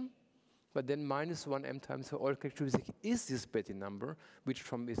dimension, but then minus 1m times the Euler characteristic is this Betti number, which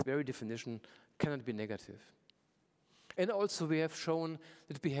from its very definition cannot be negative. And also we have shown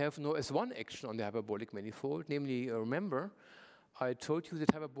that we have no S1 action on the hyperbolic manifold, namely, remember, I told you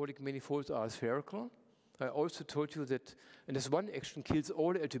that hyperbolic manifolds are spherical. I also told you that an S1 action kills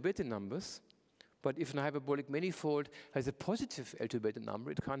all L2 beta numbers, but if a hyperbolic manifold has a positive L2 beta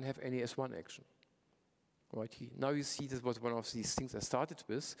number, it can't have any S1 action. Right here. Now you see this was one of these things I started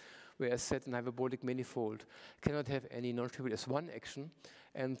with, where I said an hyperbolic manifold cannot have any non-trivial S1 action,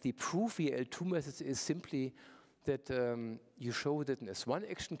 and the proof via L2 methods is simply that you show that an S1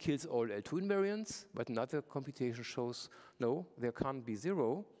 action kills all L2 invariants, but another computation shows no, there can't be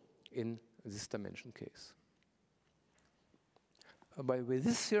 0 in this dimension case. By the way,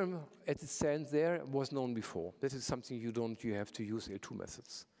 this theorem, as it stands there, was known before. This is something you have to use L2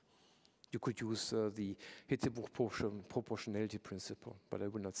 methods. You could use the Hirzebruch proportionality principle, but I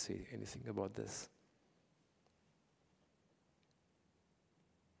will not say anything about this.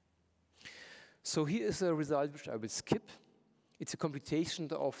 So here is a result which I will skip. It's a computation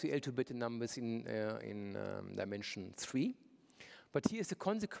of the L2 beta numbers in dimension 3. But here is the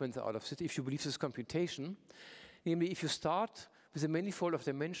consequence out of it if you believe this computation. Namely, if you start with a manifold of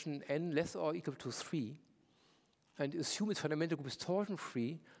dimension n less or equal to 3, and assume its fundamental group is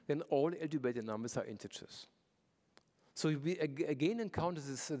torsion-free, then all L2 beta numbers are integers. So we again encounter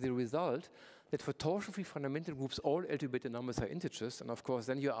the result that for torsion-free fundamental groups, all L2 beta numbers are integers. And of course,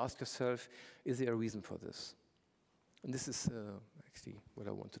 then you ask yourself, is there a reason for this? And this is actually what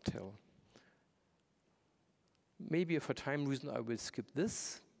I want to tell. Maybe for time reason I will skip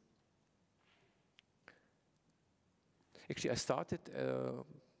this. Actually, I started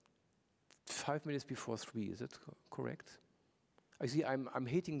 5 minutes before 3, is it correct? I see I'm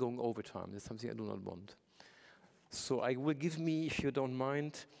hating going overtime. That's something I do not want. So I will give me, if you don't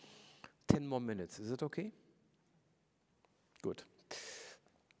mind, 10 more minutes. Is it okay? Good.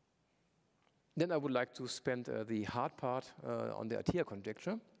 Then I would like to spend the hard part on the ATIA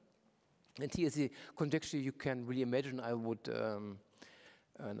conjecture. And here is the conjecture you can really imagine I would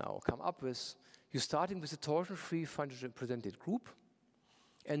now come up with. You're starting with a torsion-free finitely presented group.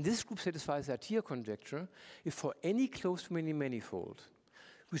 And this group satisfies the ATIA conjecture if for any closed many manifold,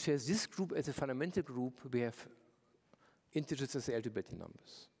 which has this group as a fundamental group, we have integers as L2 Betty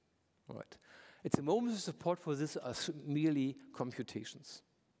numbers. All right. At the moment, the support for this are merely computations.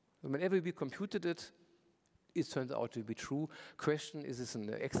 Whenever we computed it, it turns out to be true. Question, is this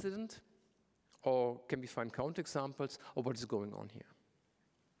an accident? Or can we find counterexamples? Or what is going on here?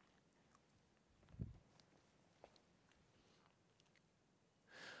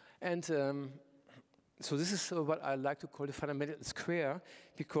 And so this is what I like to call the fundamental square,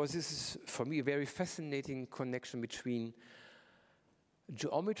 because this is, for me, a very fascinating connection between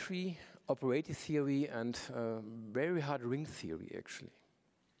geometry, operator theory, and very hard ring theory, actually.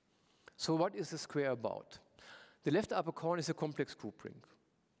 So what is the square about? The left upper corner is a complex group ring.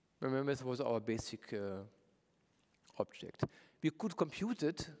 Remember, this was our basic object. We could compute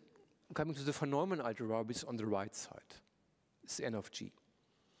it coming to the von Neumann algebra, which is on the right side. It's n of g.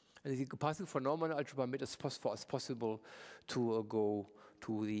 And the passing von Neumann algebra made it as possible to go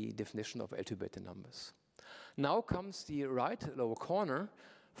to the definition of L2 beta numbers. Now comes the right lower corner.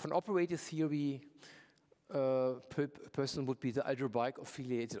 Von operator theory, person would be the algebraic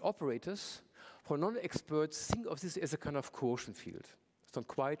affiliated operators. For non-experts, think of this as a kind of quotient field. It's not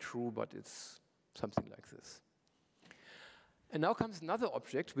quite true, but it's something like this. And now comes another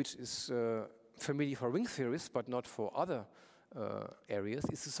object, which is familiar for ring theorists, but not for other areas.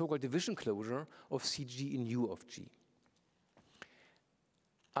 It's the so-called division closure of CG in U of G.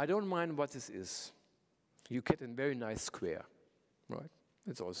 I don't mind what this is. You get a very nice square, right?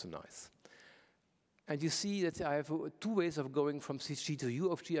 It's also nice. And you see that I have two ways of going from CG to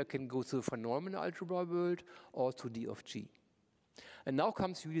U of G. I can go to the von Neumann algebra world or to D of G. And now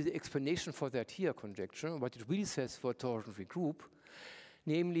comes really the explanation for the ATIA conjecture, what it really says for a torsion-free group.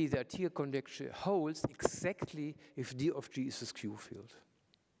 Namely, the ATIA conjecture holds exactly if D of G is a skew field.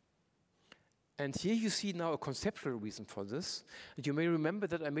 And here you see now a conceptual reason for this. And you may remember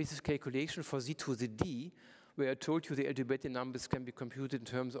that I made this calculation for Z to the D, where I told you the L2 beta numbers can be computed in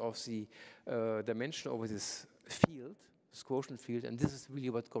terms of the dimension over this field, this quotient field, and this is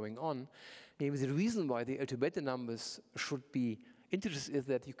really what's going on. Namely, the reason why the L2 beta numbers should be integers is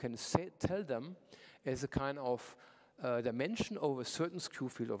that you can tell them as a kind of dimension over a certain skew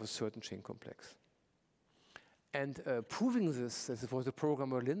field of a certain chain complex. And proving this, as it was the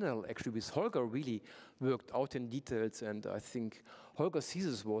programmer Linnell, actually with Holger, really worked out in details, and I think Holger's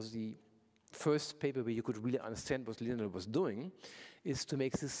thesis was the first paper where you could really understand what Linnell was doing, is to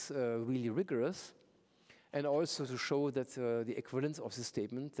make this really rigorous, and also to show that the equivalence of the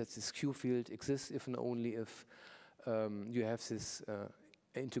statement, that this skew field exists if and only if you have this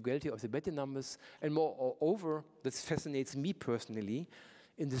integrality of the beta numbers. And moreover, that fascinates me personally,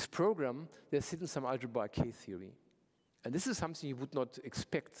 in this program, there's hidden some algebraic K-theory. And this is something you would not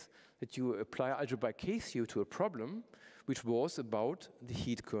expect, that you apply algebraic K-theory to a problem which was about the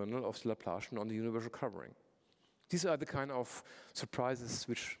heat kernel of the Laplacian on the universal covering. These are the kind of surprises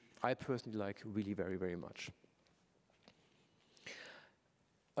which I personally like really very, very much.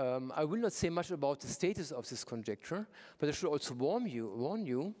 I will not say much about the status of this conjecture, but I should also warn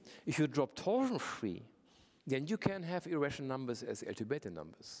you, if you drop torsion-free, then you can have irrational numbers as L2 beta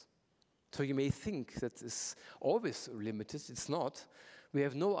numbers. So you may think that it's always limited. It's not. We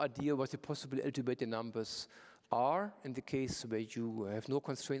have no idea what the possible L2 beta numbers are in the case where you have no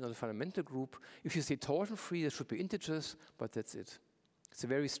constraint on the fundamental group. If you say torsion-free, there should be integers, but that's it. It's a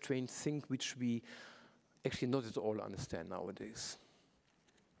very strange thing which we actually not at all understand nowadays.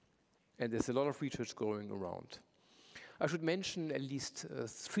 And there's a lot of research going around. I should mention at least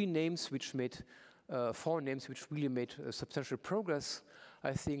 4 names which really made substantial progress.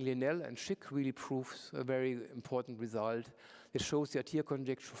 I think Linnell and Schick really proves a very important result. It shows the ATIA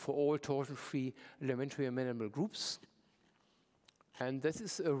conjecture for all torsion-free elementary and minimal groups. And this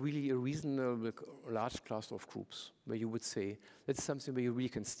is really a reasonable large class of groups where you would say that's something where you really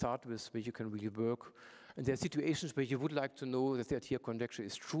can start with, where you can really work. And there are situations where you would like to know that the ATIA conjecture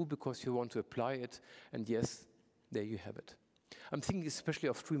is true because you want to apply it. And yes, There you have it. I'm thinking especially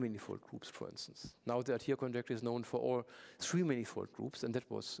of three-manifold groups, for instance. Now the Altair conjecture is known for all three-manifold groups, and that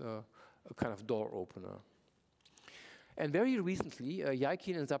was a kind of door opener. And very recently,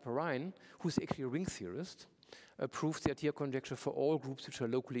 Yaikin and Zaparain, who's actually a ring theorist, proved the Altair conjecture for all groups which are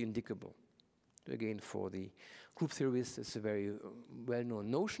locally indicable. Again, for the group theorists, it's a very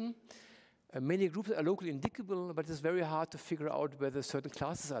well-known notion. Many groups are locally indicable, but it's very hard to figure out whether certain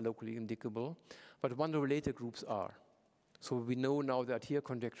classes are locally indicable, but one-related groups are. So we know now the Altair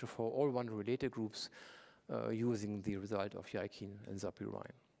conjecture for all one-related groups using the result of Yaikin and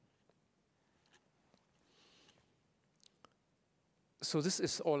Zaparain. So this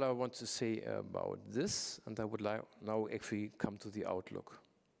is all I want to say about this, and I would like now actually come to the outlook.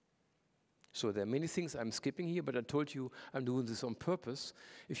 So there are many things I'm skipping here, but I told you I'm doing this on purpose.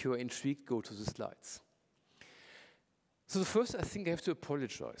 If you are intrigued, go to the slides. So the first, I think I have to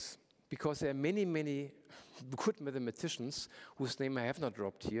apologize, because there are many, many good mathematicians whose name I have not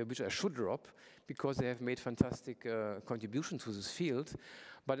dropped here, which I should drop, because they have made fantastic contributions to this field.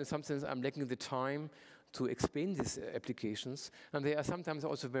 But in some sense, I'm lacking the time to explain these applications, and they are sometimes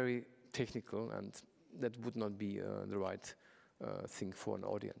also very technical, and that would not be the right thing for an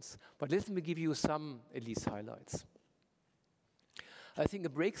audience. But let me give you some, at least, highlights. I think a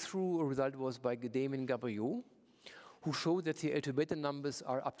breakthrough result was by Damien Gaboriau, who showed that the L2 beta numbers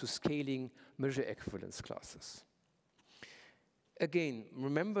are up to scaling measure equivalence classes. Again,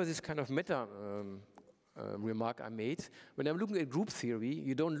 remember this kind of meta remark I made. When I'm looking at group theory,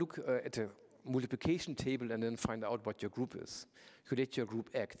 you don't look at a multiplication table and then find out what your group is. You let your group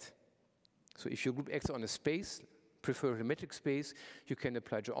act. So if your group acts on a space, prefer a metric space, you can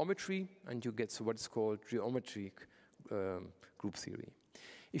apply geometry and you get what's called geometric group theory.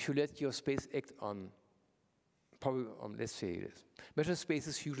 If you let your space act on let's say this, measure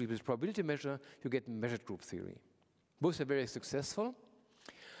spaces, usually with probability measure, you get measured group theory. Both are very successful.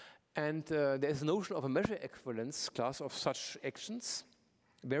 And there is a notion of a measure equivalence class of such actions,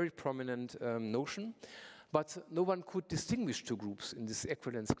 very prominent notion, but no one could distinguish two groups in this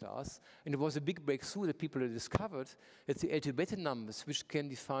equivalence class. And it was a big breakthrough that people had discovered that the L2 beta numbers, which can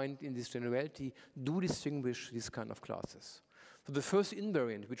be defined in this generality, do distinguish these kind of classes. So the first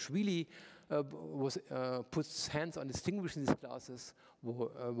invariant, which really puts hands on distinguishing these classes,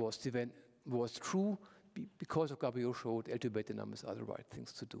 was true because of Gaboriau showed L2 beta numbers are the right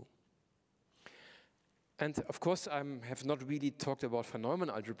things to do. And of course, I have not really talked about von Neumann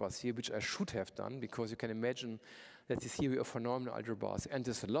algebras here, which I should have done, because you can imagine that the theory of von Neumann algebras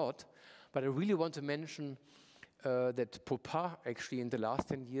enters a lot. But I really want to mention that Popin actually in the last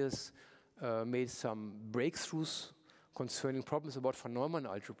 10 years made some breakthroughs concerning problems about von Neumann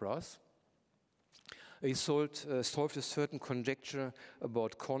algebras. He solved a certain conjecture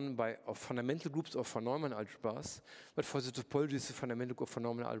about Kohn of fundamental groups of von Neumann algebras. But for the topologies, the fundamental group of von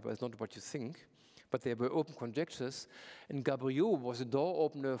Neumann algebra is not what you think. But there were open conjectures, and Gaboriau was a door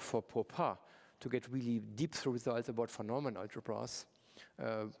opener for Popin to get really deep results about von Neumann algebras,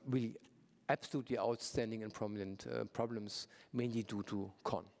 really absolutely outstanding and prominent problems, mainly due to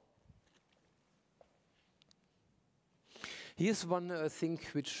Kohn. Here's one thing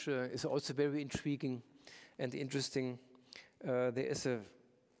which is also very intriguing and interesting. There is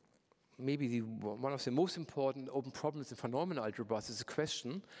maybe one of the most important open problems in von Neumann algebras is a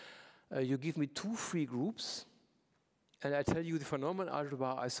question. You give me two free groups, and I tell you the von Neumann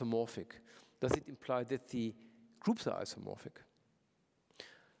algebra are isomorphic. Does it imply that the groups are isomorphic?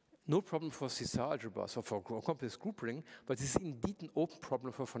 No problem for César algebras or for complex group ring, but this is indeed an open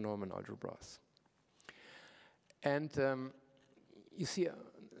problem for von Neumann algebras. And you see,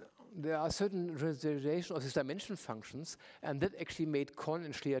 there are certain realizations of these dimension functions, and that actually made Kohn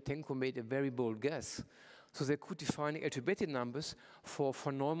and Schleiertenko made a very bold guess. So they could define L2 beta numbers for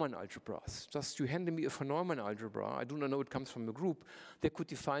von Neumann algebras. Just you hand me a von Neumann algebra, I do not know it comes from a group, they could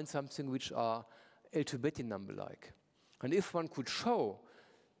define something which are L2 beta number-like. And if one could show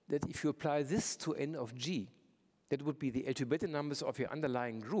that if you apply this to n of g, that would be the L2 beta numbers of your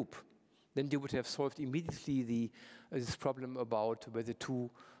underlying group, then you would have solved immediately this problem about whether two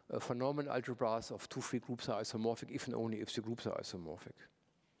von Neumann algebras of two free groups are isomorphic, if and only if the groups are isomorphic.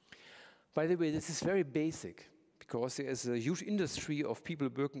 By the way, this is very basic, because there is a huge industry of people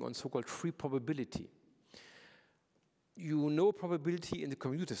working on so-called free probability. You know probability in the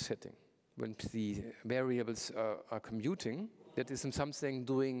commutative setting, when the variables are commuting. That is in something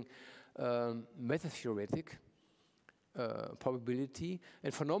doing meta-theoretic probability.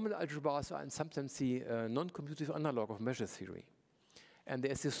 And von Neumann algebras are in sometimes the non-commutative analog of measure theory. And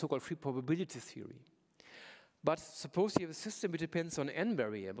there is this so-called free probability theory. But suppose you have a system which depends on n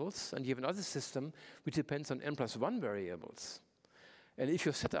variables, and you have another system which depends on n plus 1 variables. And if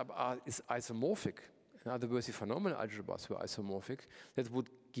your setup is isomorphic, in other words, if phenomenal algebras were isomorphic, that would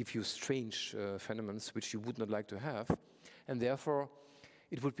give you strange phenomena which you would not like to have. And therefore,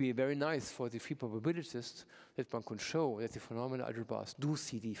 it would be very nice for the free probabilitists that one could show that the phenomenal algebras do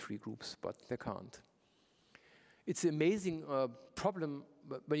CD free groups, but they can't. It's an amazing problem.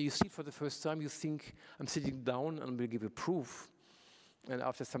 But when you see it for the first time, you think, I'm sitting down and will give you proof. And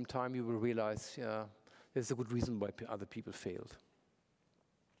after some time, you will realize, yeah, there's a good reason why other people failed.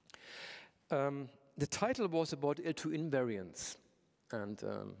 The title was about L2 invariance. And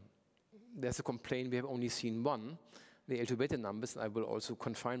there's a complaint, we have only seen one, the L2 beta numbers, and I will also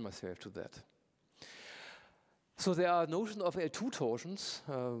confine myself to that. So there are notions of L2 torsions,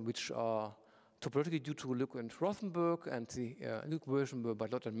 which are topologically due to Luke and Rothenberg, and the Luke version were by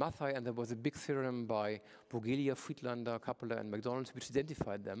Lott and Mathai, and there was a big theorem by Bogelia, Friedlander, Kappeler, and McDonald, which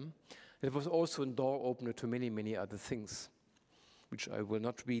identified them. It was also a door opener to many, many other things, which I will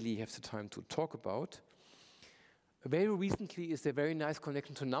not really have the time to talk about. Very recently is a very nice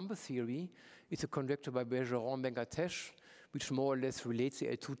connection to number theory. It's a conjecture by Bergeron Bengatesh, which more or less relates the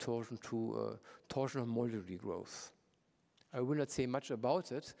L2 torsion to torsion of modular growth. I will not say much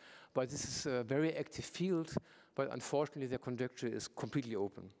about it, but this is a very active field, but unfortunately the conjecture is completely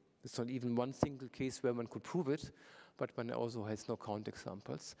open. It's not even one single case where one could prove it, but one also has no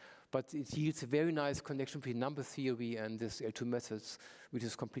counterexamples. But it yields a very nice connection between number theory and this L2 methods, which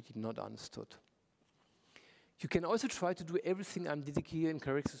is completely not understood. You can also try to do everything I'm did here in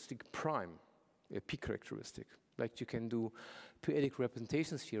characteristic prime, a P characteristic. Like you can do periodic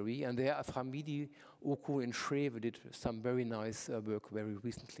representation theory, and there Aframidi, Oko, and Schreve did some very nice work very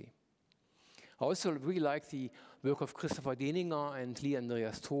recently. I also really like the work of Christopher Deninger and Lee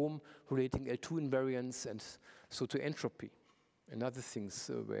Andreas Thom relating L2 invariance and so to entropy and other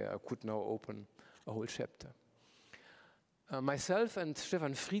things where I could now open a whole chapter. Myself and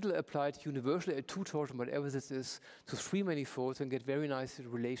Stefan Friedl applied universal L2 torsion, whatever this is, to three manifolds and get very nice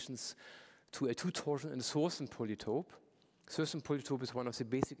relations to L2 torsion in the Thorsen polytope. Thorsen polytope is one of the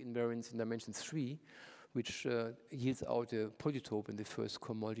basic invariants in dimension 3, which yields out a polytope in the first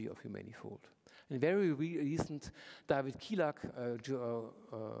cohomology of a manifold. And very recent, David Kielak,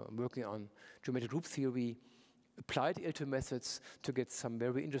 working on geometric group theory, applied L2 methods to get some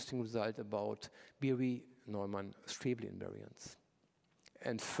very interesting result about Beery, Neumann, Strebel invariants.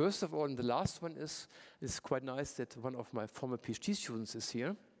 And first of all, and the last one is quite nice that one of my former PhD students is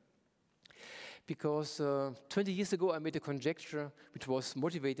here. Because 20 years ago, I made a conjecture which was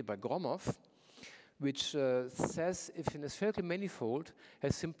motivated by Gromov, which says if an spherical manifold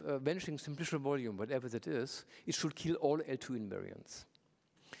has vanishing simplicial volume, whatever that is, it should kill all L2 invariants.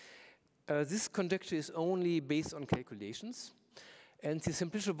 This conjecture is only based on calculations, and the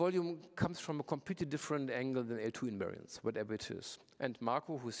simplicial volume comes from a completely different angle than L2 invariance, whatever it is. And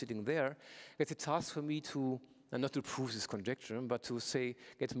Marco, who's sitting there, gets a task for me to and not to prove this conjecture, but to say,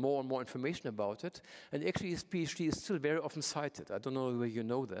 get more and more information about it. And actually, his PhD is still very often cited. I don't know whether you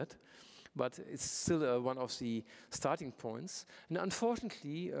know that, but it's still one of the starting points. And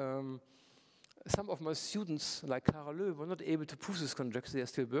unfortunately, some of my students, like Clara Löw, were not able to prove this conjecture. They are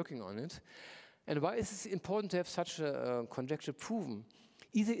still working on it. And why is it important to have such a conjecture proven?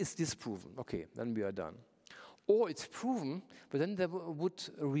 Either it's disproven, okay, then we are done. Or it's proven, but then there would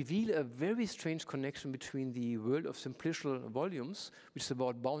reveal a very strange connection between the world of simplicial volumes, which is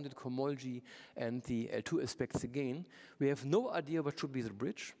about bounded cohomology, and the L2 aspects again. We have no idea what should be the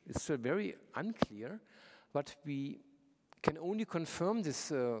bridge. It's still very unclear, but we can only confirm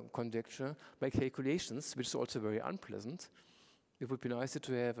this conjecture by calculations, which is also very unpleasant. It would be nicer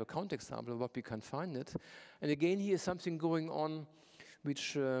to have a counterexample of what we can find it. And again, here is something going on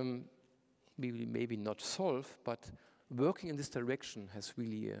which we will maybe not solve, but working in this direction has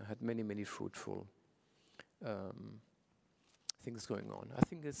really had many, many fruitful things going on. I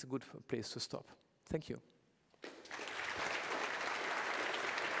think it's a good place to stop. Thank you.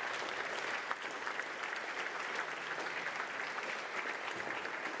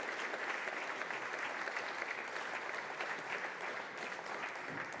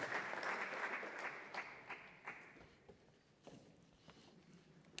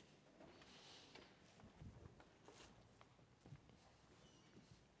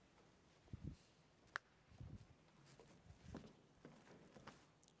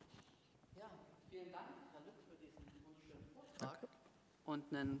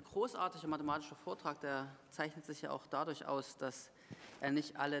 Und ein großartiger mathematischer Vortrag, der zeichnet sich ja auch dadurch aus, dass er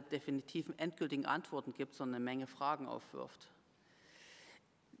nicht alle definitiven, endgültigen Antworten gibt, sondern eine Menge Fragen aufwirft.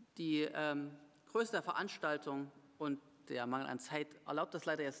 Die Größe der Veranstaltung und der Mangel an Zeit erlaubt das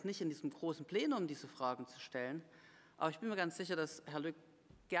leider jetzt nicht in diesem großen Plenum, diese Fragen zu stellen. Aber ich bin mir ganz sicher, dass Herr Lück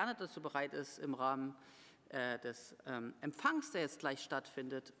gerne dazu bereit ist, im Rahmen des Empfangs, der jetzt gleich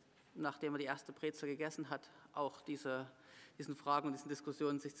stattfindet, nachdem er die erste Brezel gegessen hat, auch diesen Fragen und diesen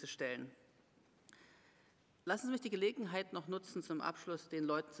Diskussionen sich zu stellen. Lassen Sie mich die Gelegenheit noch nutzen, zum Abschluss den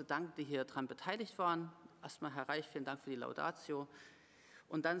Leuten zu danken, die hier daran beteiligt waren. Erstmal Herr Reich, vielen Dank für die Laudatio.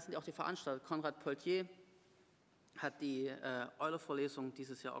 Und dann sind auch die Veranstalter. Konrad Poltier hat die Euler Vorlesung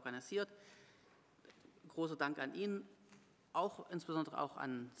dieses Jahr organisiert. Großer Dank an ihn, insbesondere auch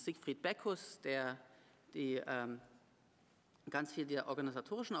an Siegfried Beckus, der ganz viel der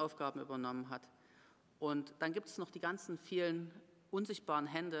organisatorischen Aufgaben übernommen hat. Und dann gibt es noch die ganzen vielen unsichtbaren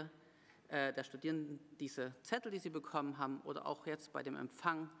Hände der Studierenden, diese Zettel, die sie bekommen haben, oder auch jetzt bei dem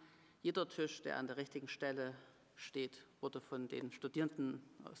Empfang. Jeder Tisch, der an der richtigen Stelle steht, wurde von den Studierenden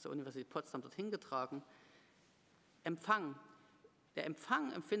aus der Universität Potsdam dorthin getragen. Empfang. Der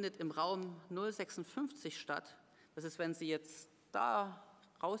Empfang findet im Raum 056 statt. Das ist, wenn Sie jetzt da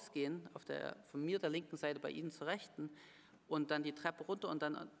rausgehen, von mir der linken Seite, bei Ihnen zur rechten, und dann die Treppe runter und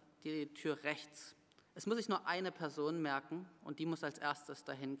dann die Tür rechts. Es muss sich nur eine Person merken und die muss als erstes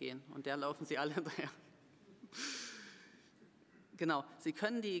dahin gehen und der laufen Sie alle hinterher. Genau, Sie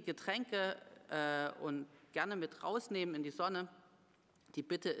können die Getränke und gerne mit rausnehmen in die Sonne. Die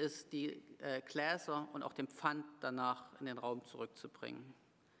Bitte ist, die Gläser und auch den Pfand danach in den Raum zurückzubringen.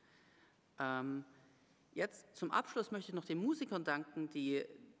 Jetzt zum Abschluss möchte ich noch den Musikern danken, die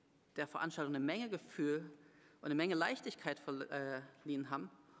der Veranstaltung eine Menge Gefühl und eine Menge Leichtigkeit verliehen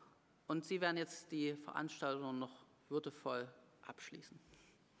haben. Und sie werden jetzt die Veranstaltung noch würdevoll abschließen.